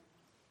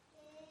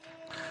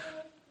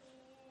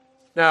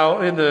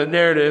 Now, in the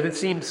narrative, it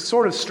seems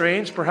sort of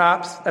strange,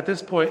 perhaps, at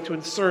this point, to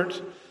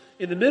insert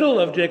in the middle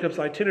of Jacob's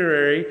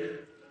itinerary,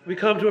 we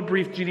come to a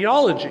brief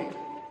genealogy.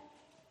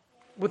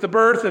 With the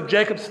birth of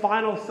Jacob's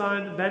final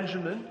son,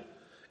 Benjamin,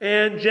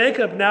 and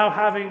Jacob now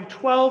having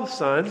 12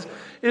 sons,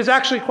 it is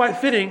actually quite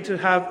fitting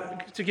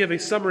to give a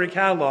summary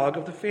catalog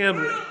of the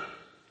family.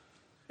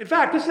 In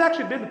fact, this has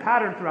actually been the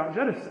pattern throughout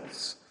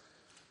Genesis.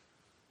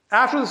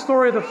 After the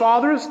story of the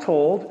father is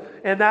told,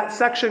 and that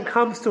section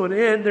comes to an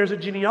end, there's a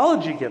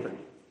genealogy given.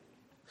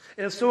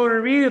 And so when we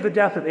read of the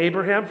death of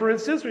Abraham, for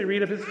instance, we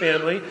read of his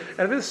family and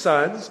of his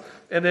sons,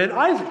 and then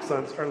Isaac's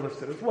sons are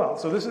listed as well.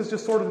 So this is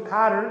just sort of the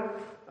pattern.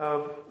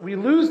 We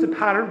lose the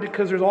pattern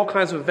because there's all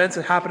kinds of events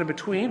that happen in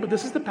between, but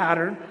this is the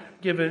pattern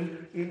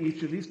given in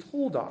each of these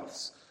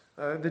toldos,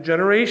 the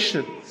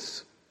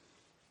generations.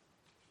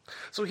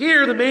 So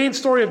here, the main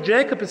story of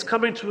Jacob is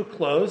coming to a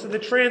close, and the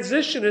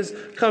transition is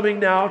coming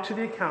now to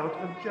the account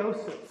of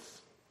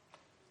Joseph.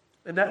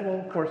 And that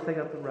will, of course, take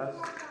up the rest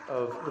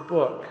of the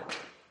book.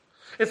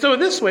 And so in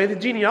this way, the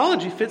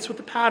genealogy fits with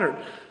the pattern.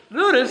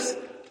 Notice,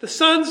 the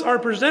sons are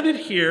presented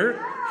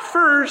here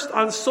first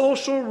on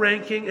social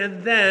ranking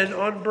and then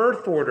on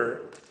birth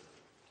order.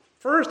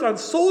 First on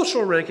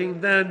social ranking,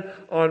 then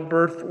on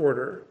birth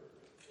order.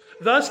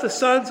 Thus, the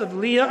sons of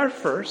Leah are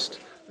first,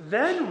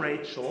 then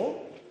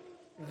Rachel,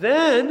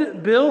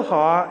 then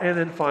Bilhah, and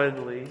then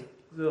finally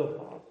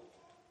Zilpah.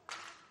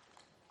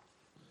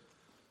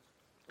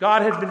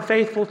 God had been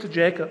faithful to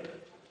Jacob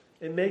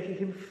in making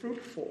him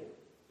fruitful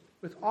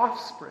with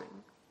offspring.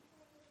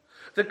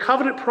 The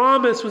covenant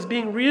promise was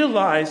being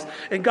realized,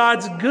 and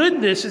God's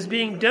goodness is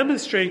being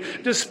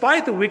demonstrated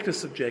despite the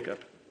weakness of Jacob.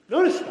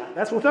 Notice that.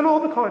 That's within all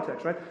the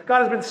context, right?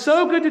 God has been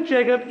so good to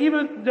Jacob,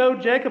 even though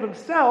Jacob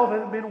himself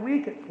has been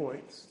weak at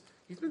points.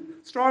 He's been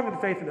strong in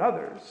faith in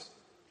others,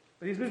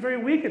 but he's been very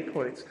weak at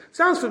points.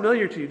 Sounds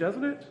familiar to you,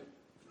 doesn't it?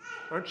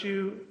 Aren't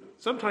you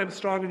sometimes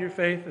strong in your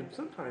faith and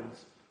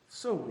sometimes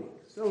so weak,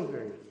 so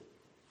very weak?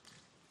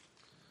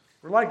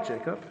 We're like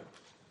Jacob.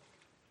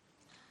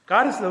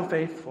 God is though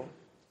faithful.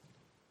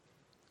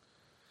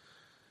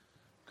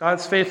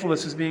 God's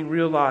faithfulness is being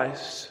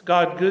realized.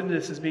 God's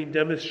goodness is being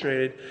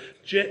demonstrated.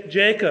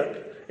 Jacob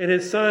and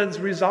his sons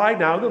reside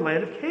now in the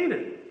land of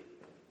Canaan.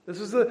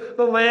 This is the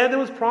land that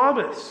was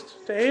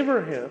promised to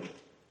Abraham.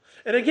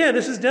 And again,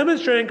 this is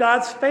demonstrating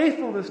God's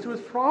faithfulness to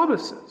his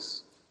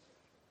promises.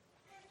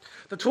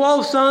 The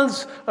 12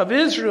 sons of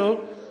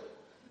Israel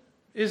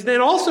is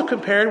then also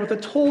compared with the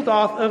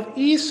Toldoth of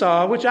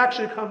Esau, which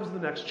actually comes in the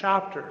next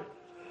chapter.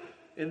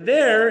 And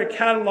there it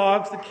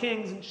catalogs the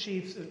kings and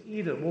chiefs of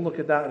Edom. We'll look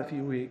at that in a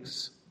few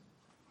weeks.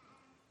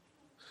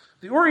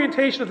 The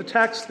orientation of the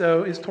text,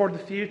 though, is toward the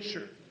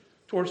future,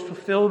 towards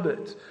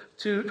fulfillment,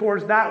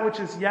 towards that which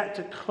is yet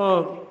to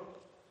come.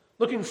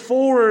 Looking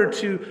forward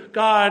to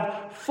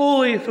God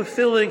fully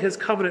fulfilling his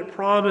covenant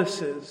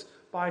promises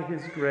by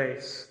his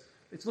grace.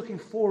 It's looking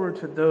forward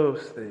to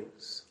those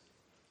things.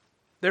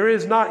 There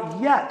is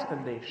not yet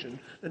a nation.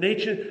 The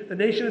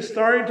nation is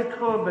starting to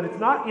come, but it's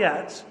not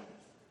yet.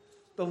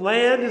 The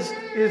land is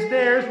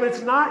theirs, but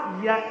it's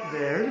not yet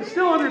theirs. It's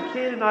still under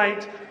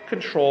Canaanite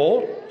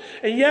control.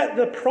 And yet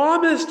the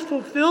promised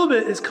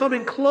fulfillment is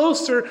coming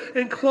closer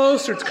and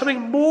closer. It's coming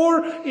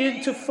more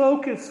into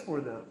focus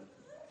for them.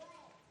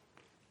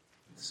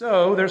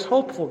 So there's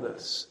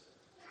hopefulness.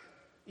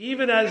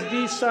 Even as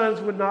these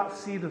sons would not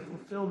see the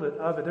fulfillment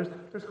of it,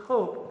 there's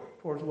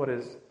hope towards what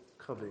is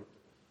coming.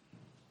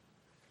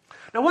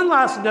 Now, one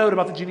last note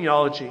about the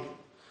genealogy.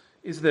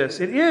 is this.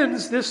 It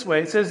ends this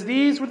way. It says,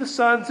 these were the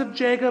sons of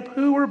Jacob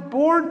who were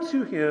born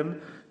to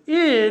him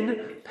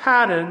in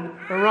Paddan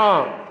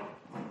Aram.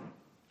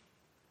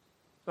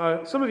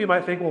 Some of you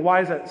might think, well,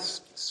 why is that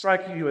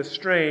striking you as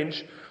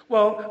strange?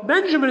 Well,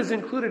 Benjamin is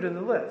included in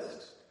the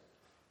list.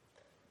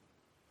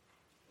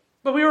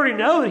 But we already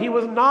know that he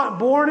was not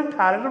born in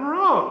Paddan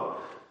Aram.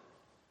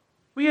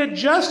 We had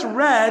just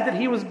read that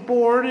he was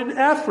born in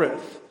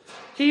Ephrath.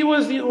 He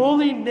was the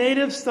only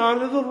native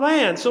son of the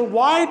land. So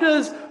why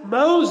does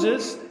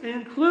Moses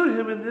include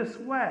him in this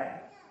way?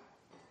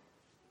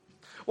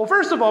 Well,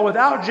 first of all,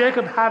 without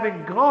Jacob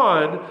having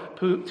gone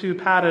to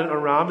Paddan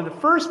Aram in the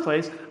first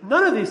place,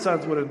 none of these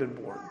sons would have been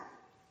born.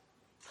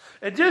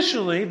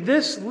 Additionally,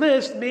 this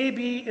list may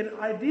be an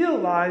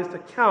idealized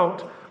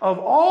account of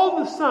all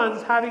the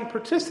sons having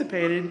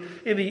participated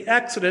in the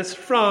exodus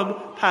from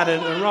Paddan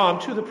Aram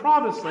to the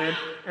Promised Land.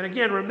 And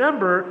again,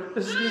 remember,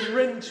 this is being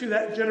written to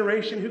that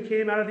generation who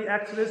came out of the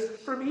exodus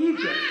from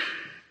Egypt.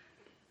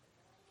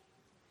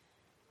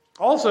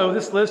 Also,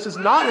 this list is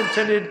not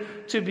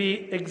intended to be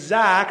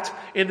exact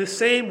in the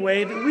same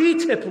way that we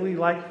typically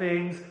like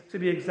things to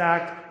be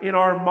exact in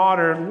our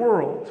modern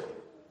world.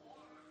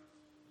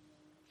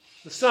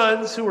 The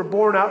sons who were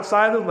born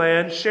outside the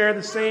land share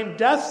the same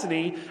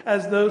destiny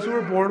as those who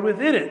were born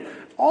within it.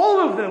 All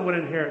of them would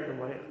inherit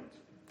the land.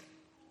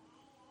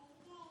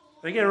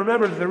 Again,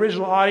 remember, the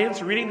original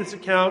audience reading this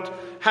account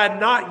had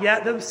not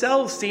yet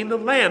themselves seen the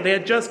land. They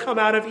had just come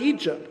out of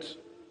Egypt.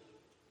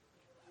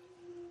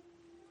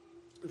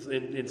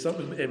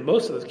 In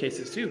most of those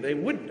cases, too, they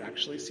wouldn't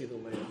actually see the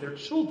land. Their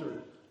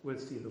children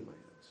would see the land.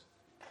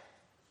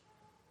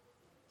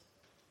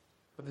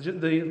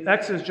 But the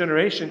Exodus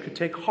generation could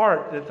take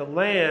heart that the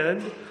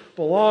land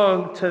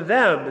belonged to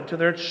them and to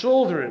their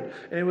children,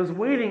 and it was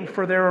waiting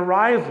for their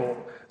arrival,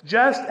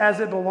 just as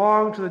it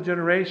belonged to the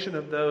generation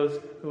of those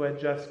who had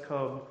just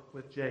come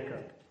with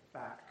Jacob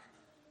back.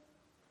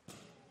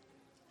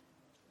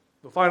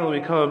 But finally,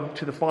 we come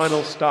to the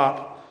final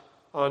stop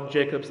on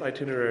Jacob's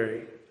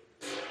itinerary.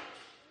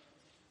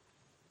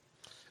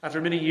 After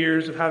many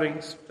years of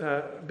having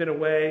been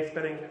away,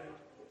 spending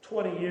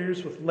 20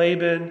 years with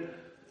Laban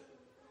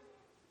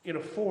in a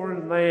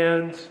foreign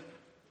land,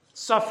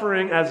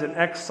 suffering as an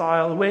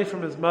exile, away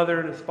from his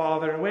mother and his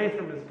father, away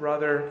from his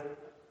brother,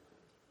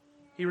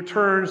 he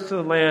returns to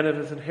the land of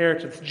his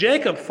inheritance.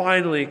 Jacob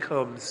finally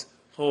comes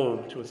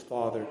home to his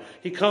father.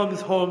 He comes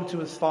home to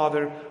his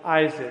father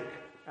Isaac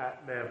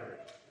at Mamre.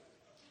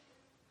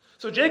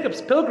 So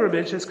Jacob's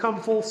pilgrimage has come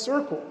full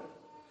circle.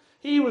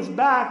 He was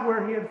back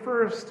where he had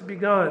first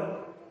begun.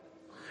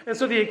 And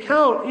so the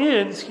account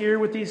ends here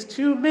with these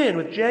two men,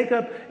 with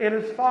Jacob and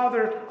his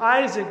father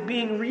Isaac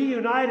being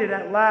reunited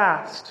at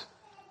last.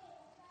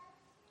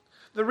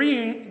 The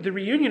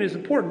reunion is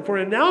important, for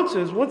it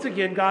announces once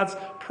again God's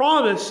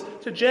promise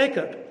to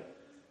Jacob.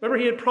 Remember,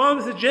 he had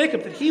promised to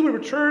Jacob that he would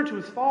return to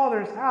his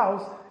father's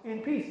house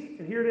in peace.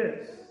 And here it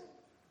is.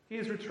 He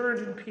has returned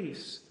in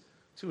peace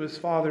to his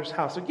father's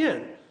house.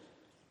 Again,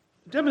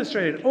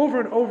 demonstrated over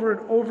and over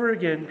and over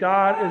again,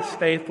 God is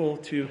faithful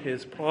to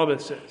his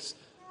promises.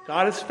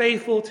 God is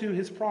faithful to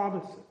his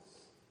promises.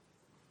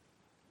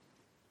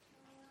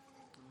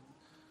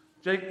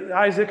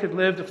 Isaac had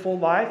lived a full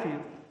life.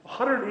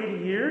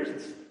 180 years.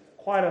 It's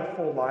quite a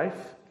full life.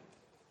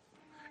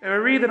 And I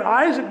read that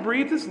Isaac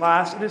breathed his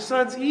last, and his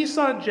sons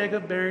Esau and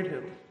Jacob buried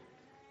him.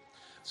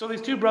 So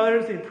these two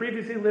brothers, they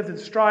previously lived in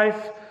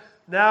strife.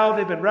 Now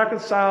they've been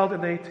reconciled,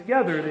 and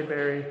together they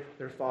bury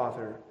their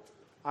father,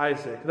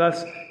 Isaac.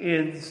 Thus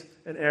ends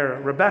an era.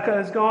 Rebekah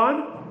is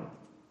gone.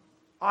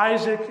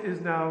 Isaac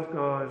is now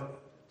gone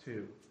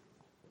too.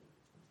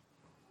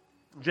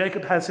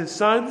 Jacob has his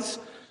sons,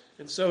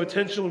 and so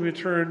attention will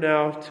return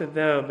now to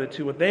them and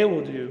to what they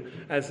will do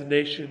as the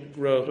nation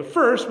grows. But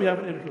first, we have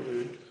an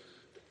interlude.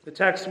 The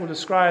text will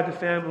describe the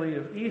family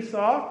of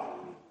Esau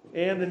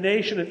and the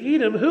nation of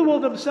Edom, who will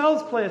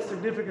themselves play a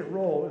significant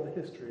role in the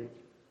history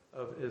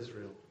of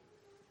Israel.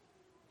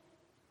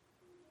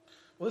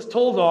 Well, this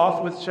told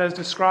off, which has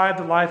described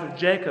the life of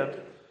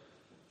Jacob,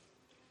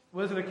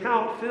 was an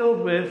account filled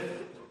with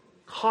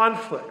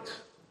conflict.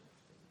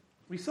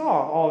 We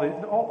saw all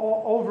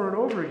over and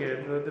over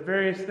again the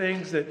various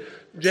things that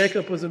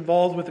Jacob was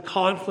involved with, the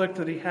conflict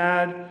that he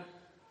had.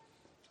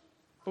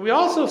 But we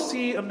also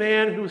see a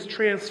man who was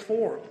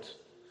transformed,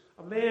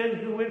 a man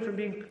who went from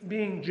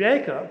being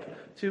Jacob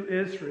to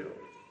Israel.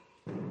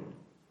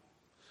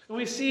 And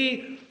we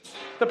see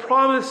the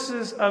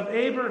promises of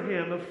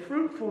Abraham, of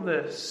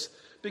fruitfulness,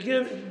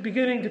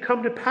 beginning to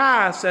come to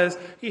pass as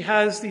he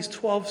has these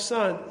 12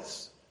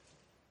 sons.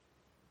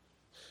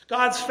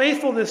 God's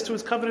faithfulness to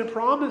his covenant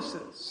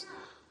promises.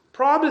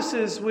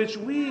 Promises which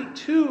we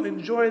too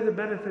enjoy the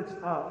benefits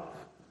of.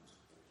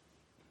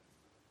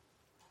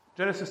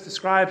 Genesis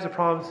describes the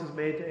promises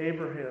made to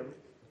Abraham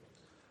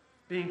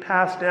being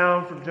passed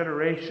down from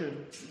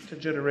generation to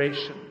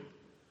generation.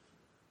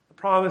 The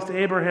promise to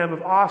Abraham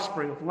of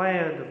offspring, of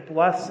land, of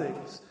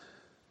blessings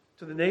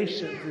to the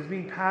nations is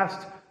being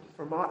passed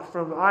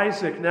from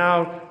Isaac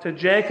now to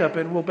Jacob,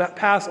 and will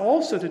pass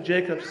also to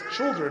Jacob's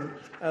children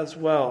as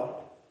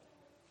well.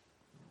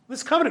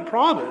 This covenant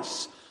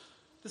promise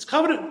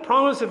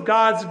of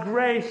God's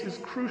grace is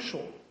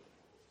crucial.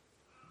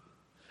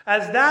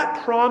 As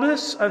that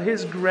promise of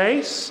his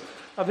grace,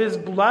 of his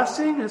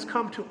blessing, has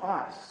come to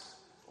us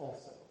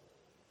also.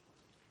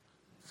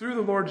 Through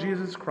the Lord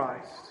Jesus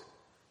Christ,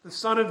 the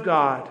Son of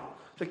God,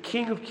 the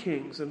King of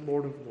kings and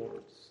Lord of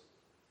lords.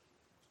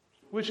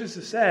 Which is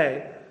to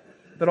say,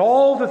 that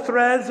all the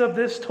threads of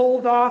this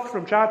told off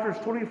from chapters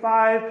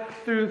 25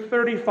 through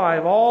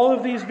 35, all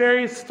of these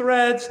various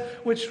threads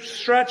which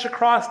stretch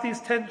across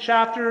these 10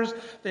 chapters,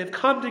 they've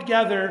come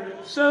together.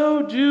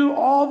 So do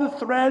all the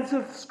threads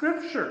of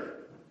Scripture.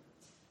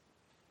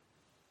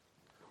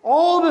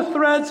 All the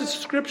threads of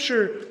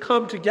Scripture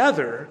come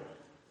together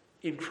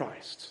in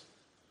Christ.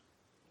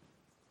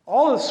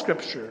 All of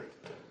Scripture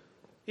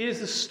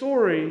is the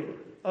story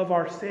of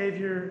our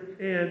Savior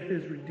and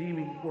his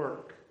redeeming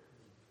work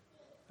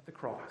at the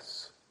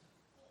cross.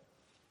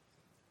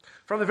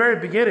 From the very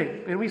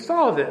beginning, and we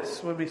saw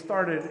this when we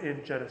started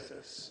in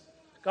Genesis,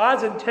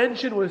 God's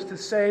intention was to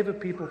save a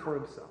people for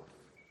himself.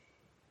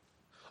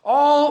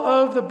 All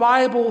of the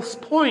Bible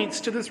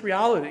points to this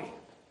reality,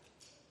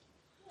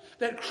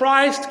 that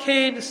Christ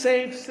came to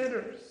save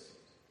sinners,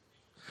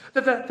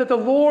 that the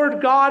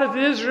Lord God of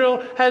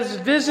Israel has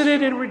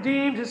visited and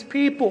redeemed his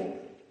people,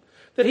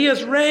 that he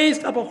has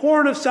raised up a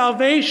horn of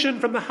salvation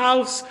from the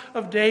house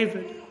of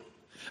David,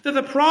 that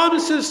the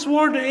promises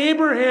sworn to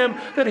Abraham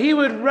that he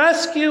would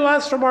rescue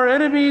us from our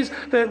enemies,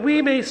 that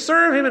we may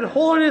serve him in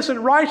holiness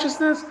and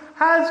righteousness,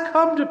 has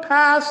come to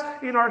pass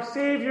in our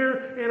Savior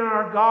and in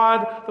our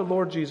God, the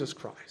Lord Jesus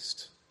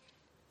Christ.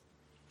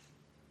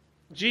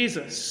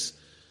 Jesus,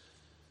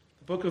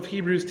 the book of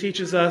Hebrews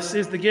teaches us,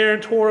 is the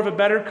guarantor of a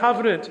better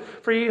covenant,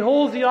 for he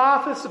holds the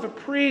office of a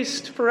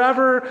priest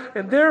forever,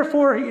 and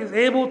therefore he is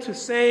able to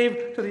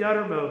save to the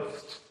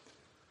uttermost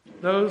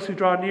those who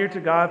draw near to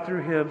God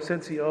through him,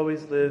 since he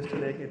always lives to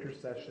make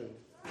intercession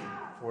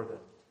for them.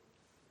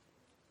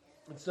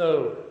 And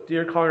so,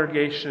 dear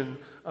congregation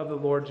of the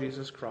Lord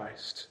Jesus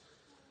Christ,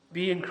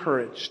 be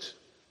encouraged,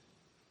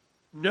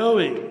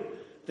 knowing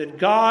that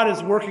God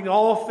is working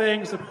all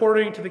things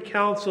according to the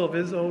counsel of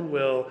his own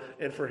will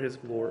and for his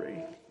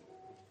glory.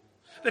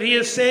 That he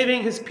is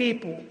saving his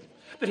people,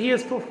 that he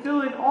is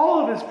fulfilling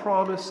all of his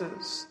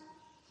promises.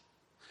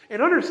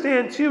 And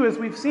understand, too, as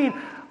we've seen,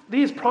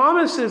 these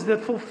promises, the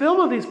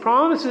fulfillment of these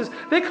promises,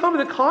 they come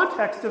in the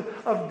context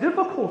of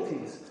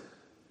difficulties,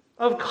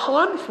 of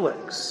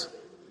conflicts.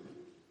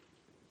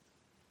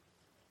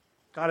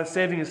 God is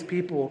saving his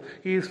people.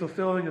 He is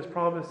fulfilling his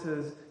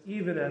promises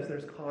even as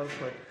there's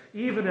conflict,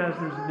 even as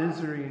there's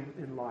misery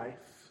in life.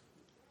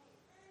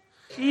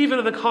 Even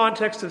in the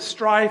context of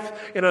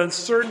strife and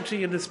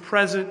uncertainty in this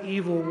present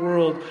evil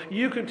world,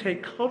 you can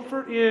take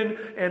comfort in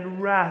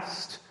and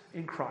rest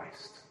in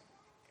Christ.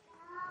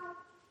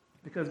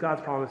 Because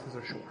God's promises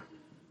are sure.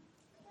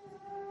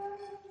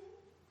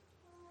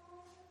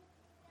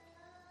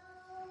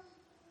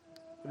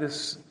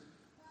 This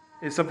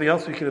is something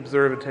else we can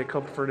observe and take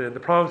comfort in. The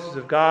promises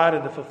of God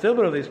and the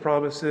fulfillment of these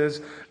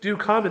promises do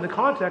come in the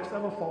context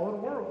of a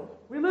fallen world.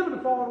 We live in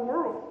a fallen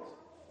world.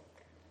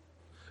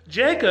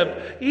 Jacob,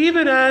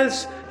 even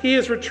as he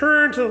has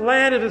returned to the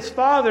land of his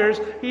fathers,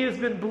 he has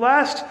been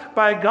blessed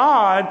by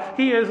God.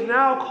 He is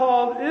now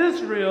called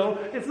Israel.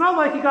 It's not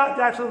like he got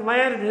back to the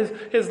land and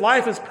his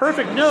life is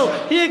perfect. No,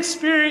 he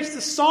experienced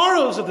the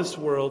sorrows of this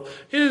world.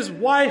 His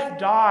wife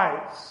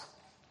dies.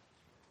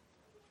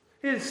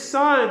 His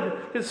son,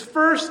 his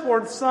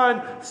firstborn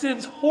son,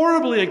 sins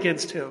horribly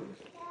against him.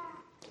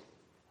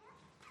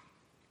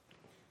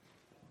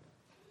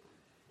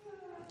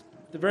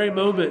 At the very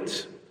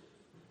moment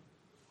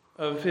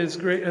of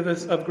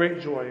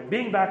great joy,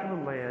 being back in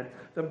the land,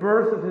 the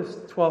birth of his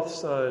 12th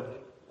son,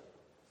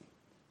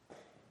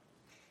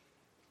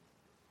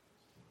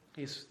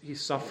 he's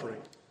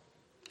suffering.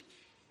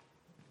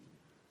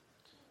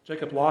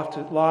 Jacob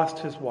lost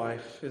his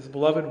wife, his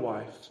beloved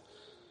wife.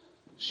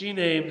 She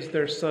names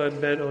their son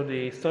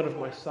Ben-Oni, son of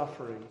my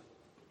suffering.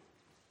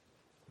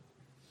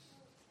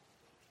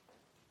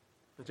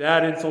 To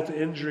add insult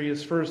to injury,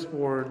 his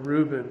firstborn,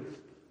 Reuben,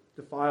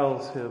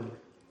 defiles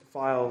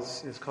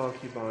his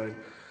concubine.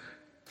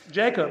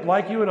 Jacob,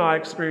 like you and I,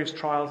 experienced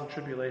trials and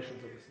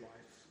tribulations of his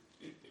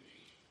life.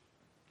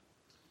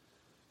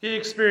 He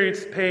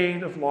experienced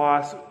pain of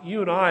loss.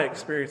 You and I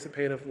experience the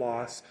pain of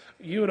loss.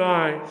 You and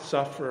I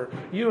suffer.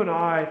 You and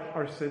I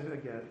are sinned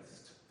against.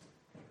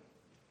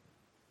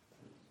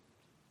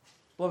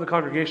 Beloved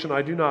congregation,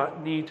 I do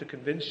not need to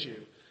convince you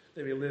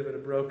that we live in a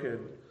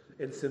broken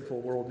and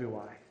sinful world, do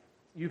I?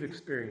 You've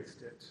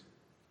experienced it.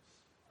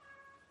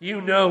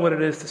 You know what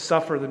it is to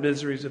suffer the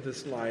miseries of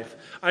this life.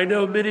 I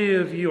know many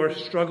of you are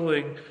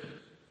struggling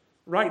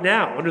right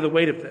now under the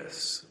weight of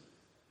this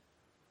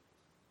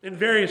in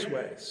various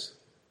ways.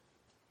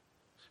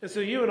 And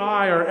so you and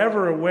I are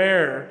ever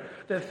aware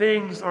that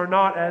things are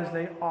not as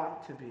they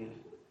ought to be.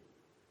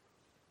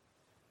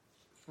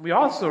 We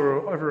also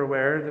are ever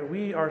aware that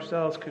we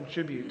ourselves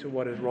contribute to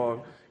what is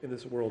wrong in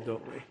this world,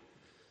 don't we?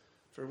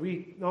 For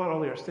we not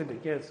only are sinned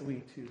against,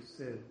 we too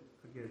sin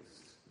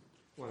against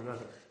one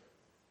another.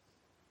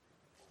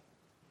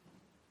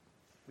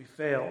 We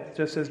fail,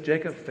 just as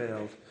Jacob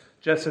failed,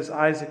 just as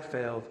Isaac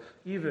failed,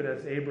 even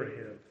as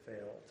Abraham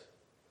failed.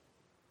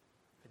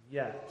 And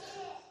yet,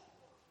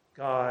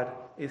 God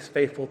is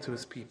faithful to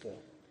his people,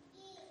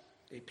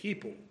 a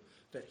people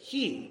that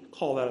he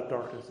called out of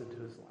darkness into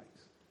his light.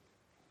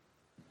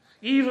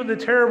 Even the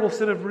terrible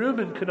sin of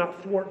Reuben could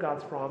not thwart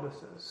God's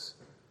promises.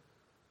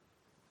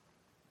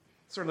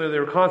 Certainly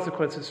there were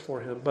consequences for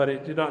him, but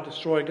it did not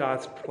destroy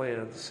God's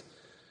plans.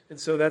 And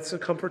so that's a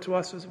comfort to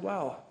us as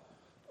well.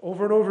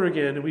 Over and over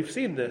again, and we've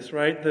seen this,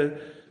 right?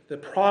 The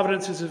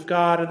providences of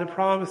God and the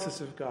promises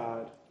of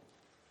God.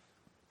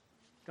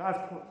 God's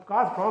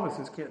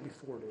promises can't be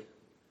thwarted.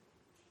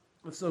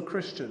 And so,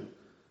 Christian,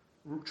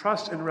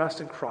 trust and rest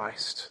in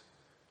Christ.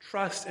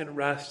 Trust and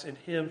rest in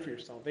him for your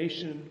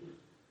salvation.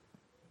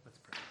 Let's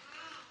pray.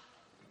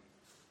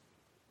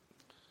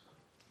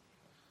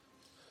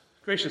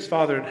 Gracious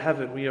Father in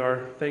heaven, we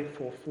are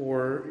thankful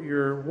for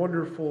your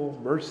wonderful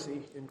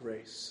mercy and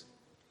grace.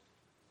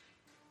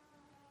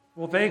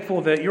 We're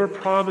thankful that your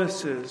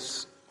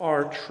promises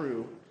are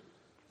true,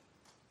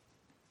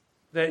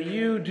 that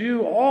you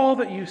do all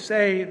that you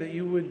say that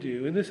you would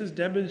do, and this is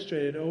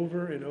demonstrated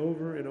over and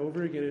over and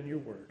over again in your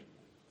word.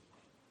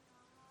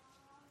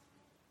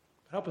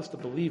 Help us to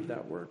believe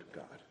that word,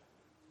 God.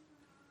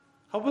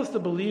 Help us to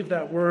believe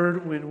that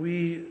word when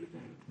we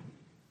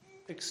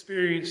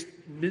experience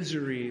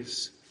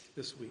miseries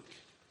this week.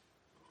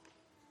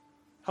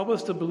 Help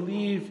us to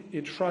believe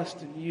and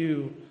trust in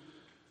you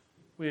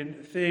when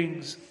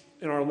things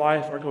in our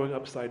life are going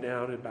upside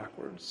down and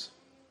backwards.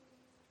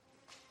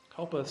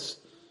 Help us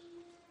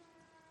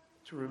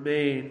to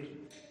remain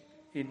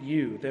in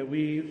you, that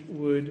we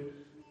would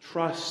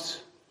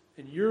trust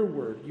in your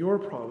word, your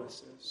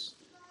promises,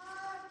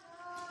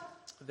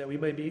 that we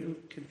may be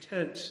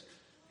content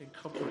and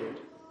comforted.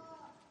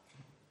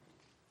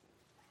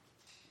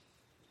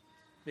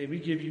 May we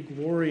give you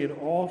glory in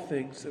all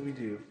things that we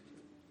do.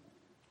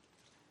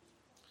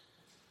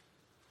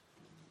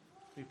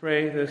 We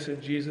pray this in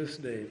Jesus'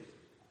 name.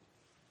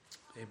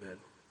 Amen.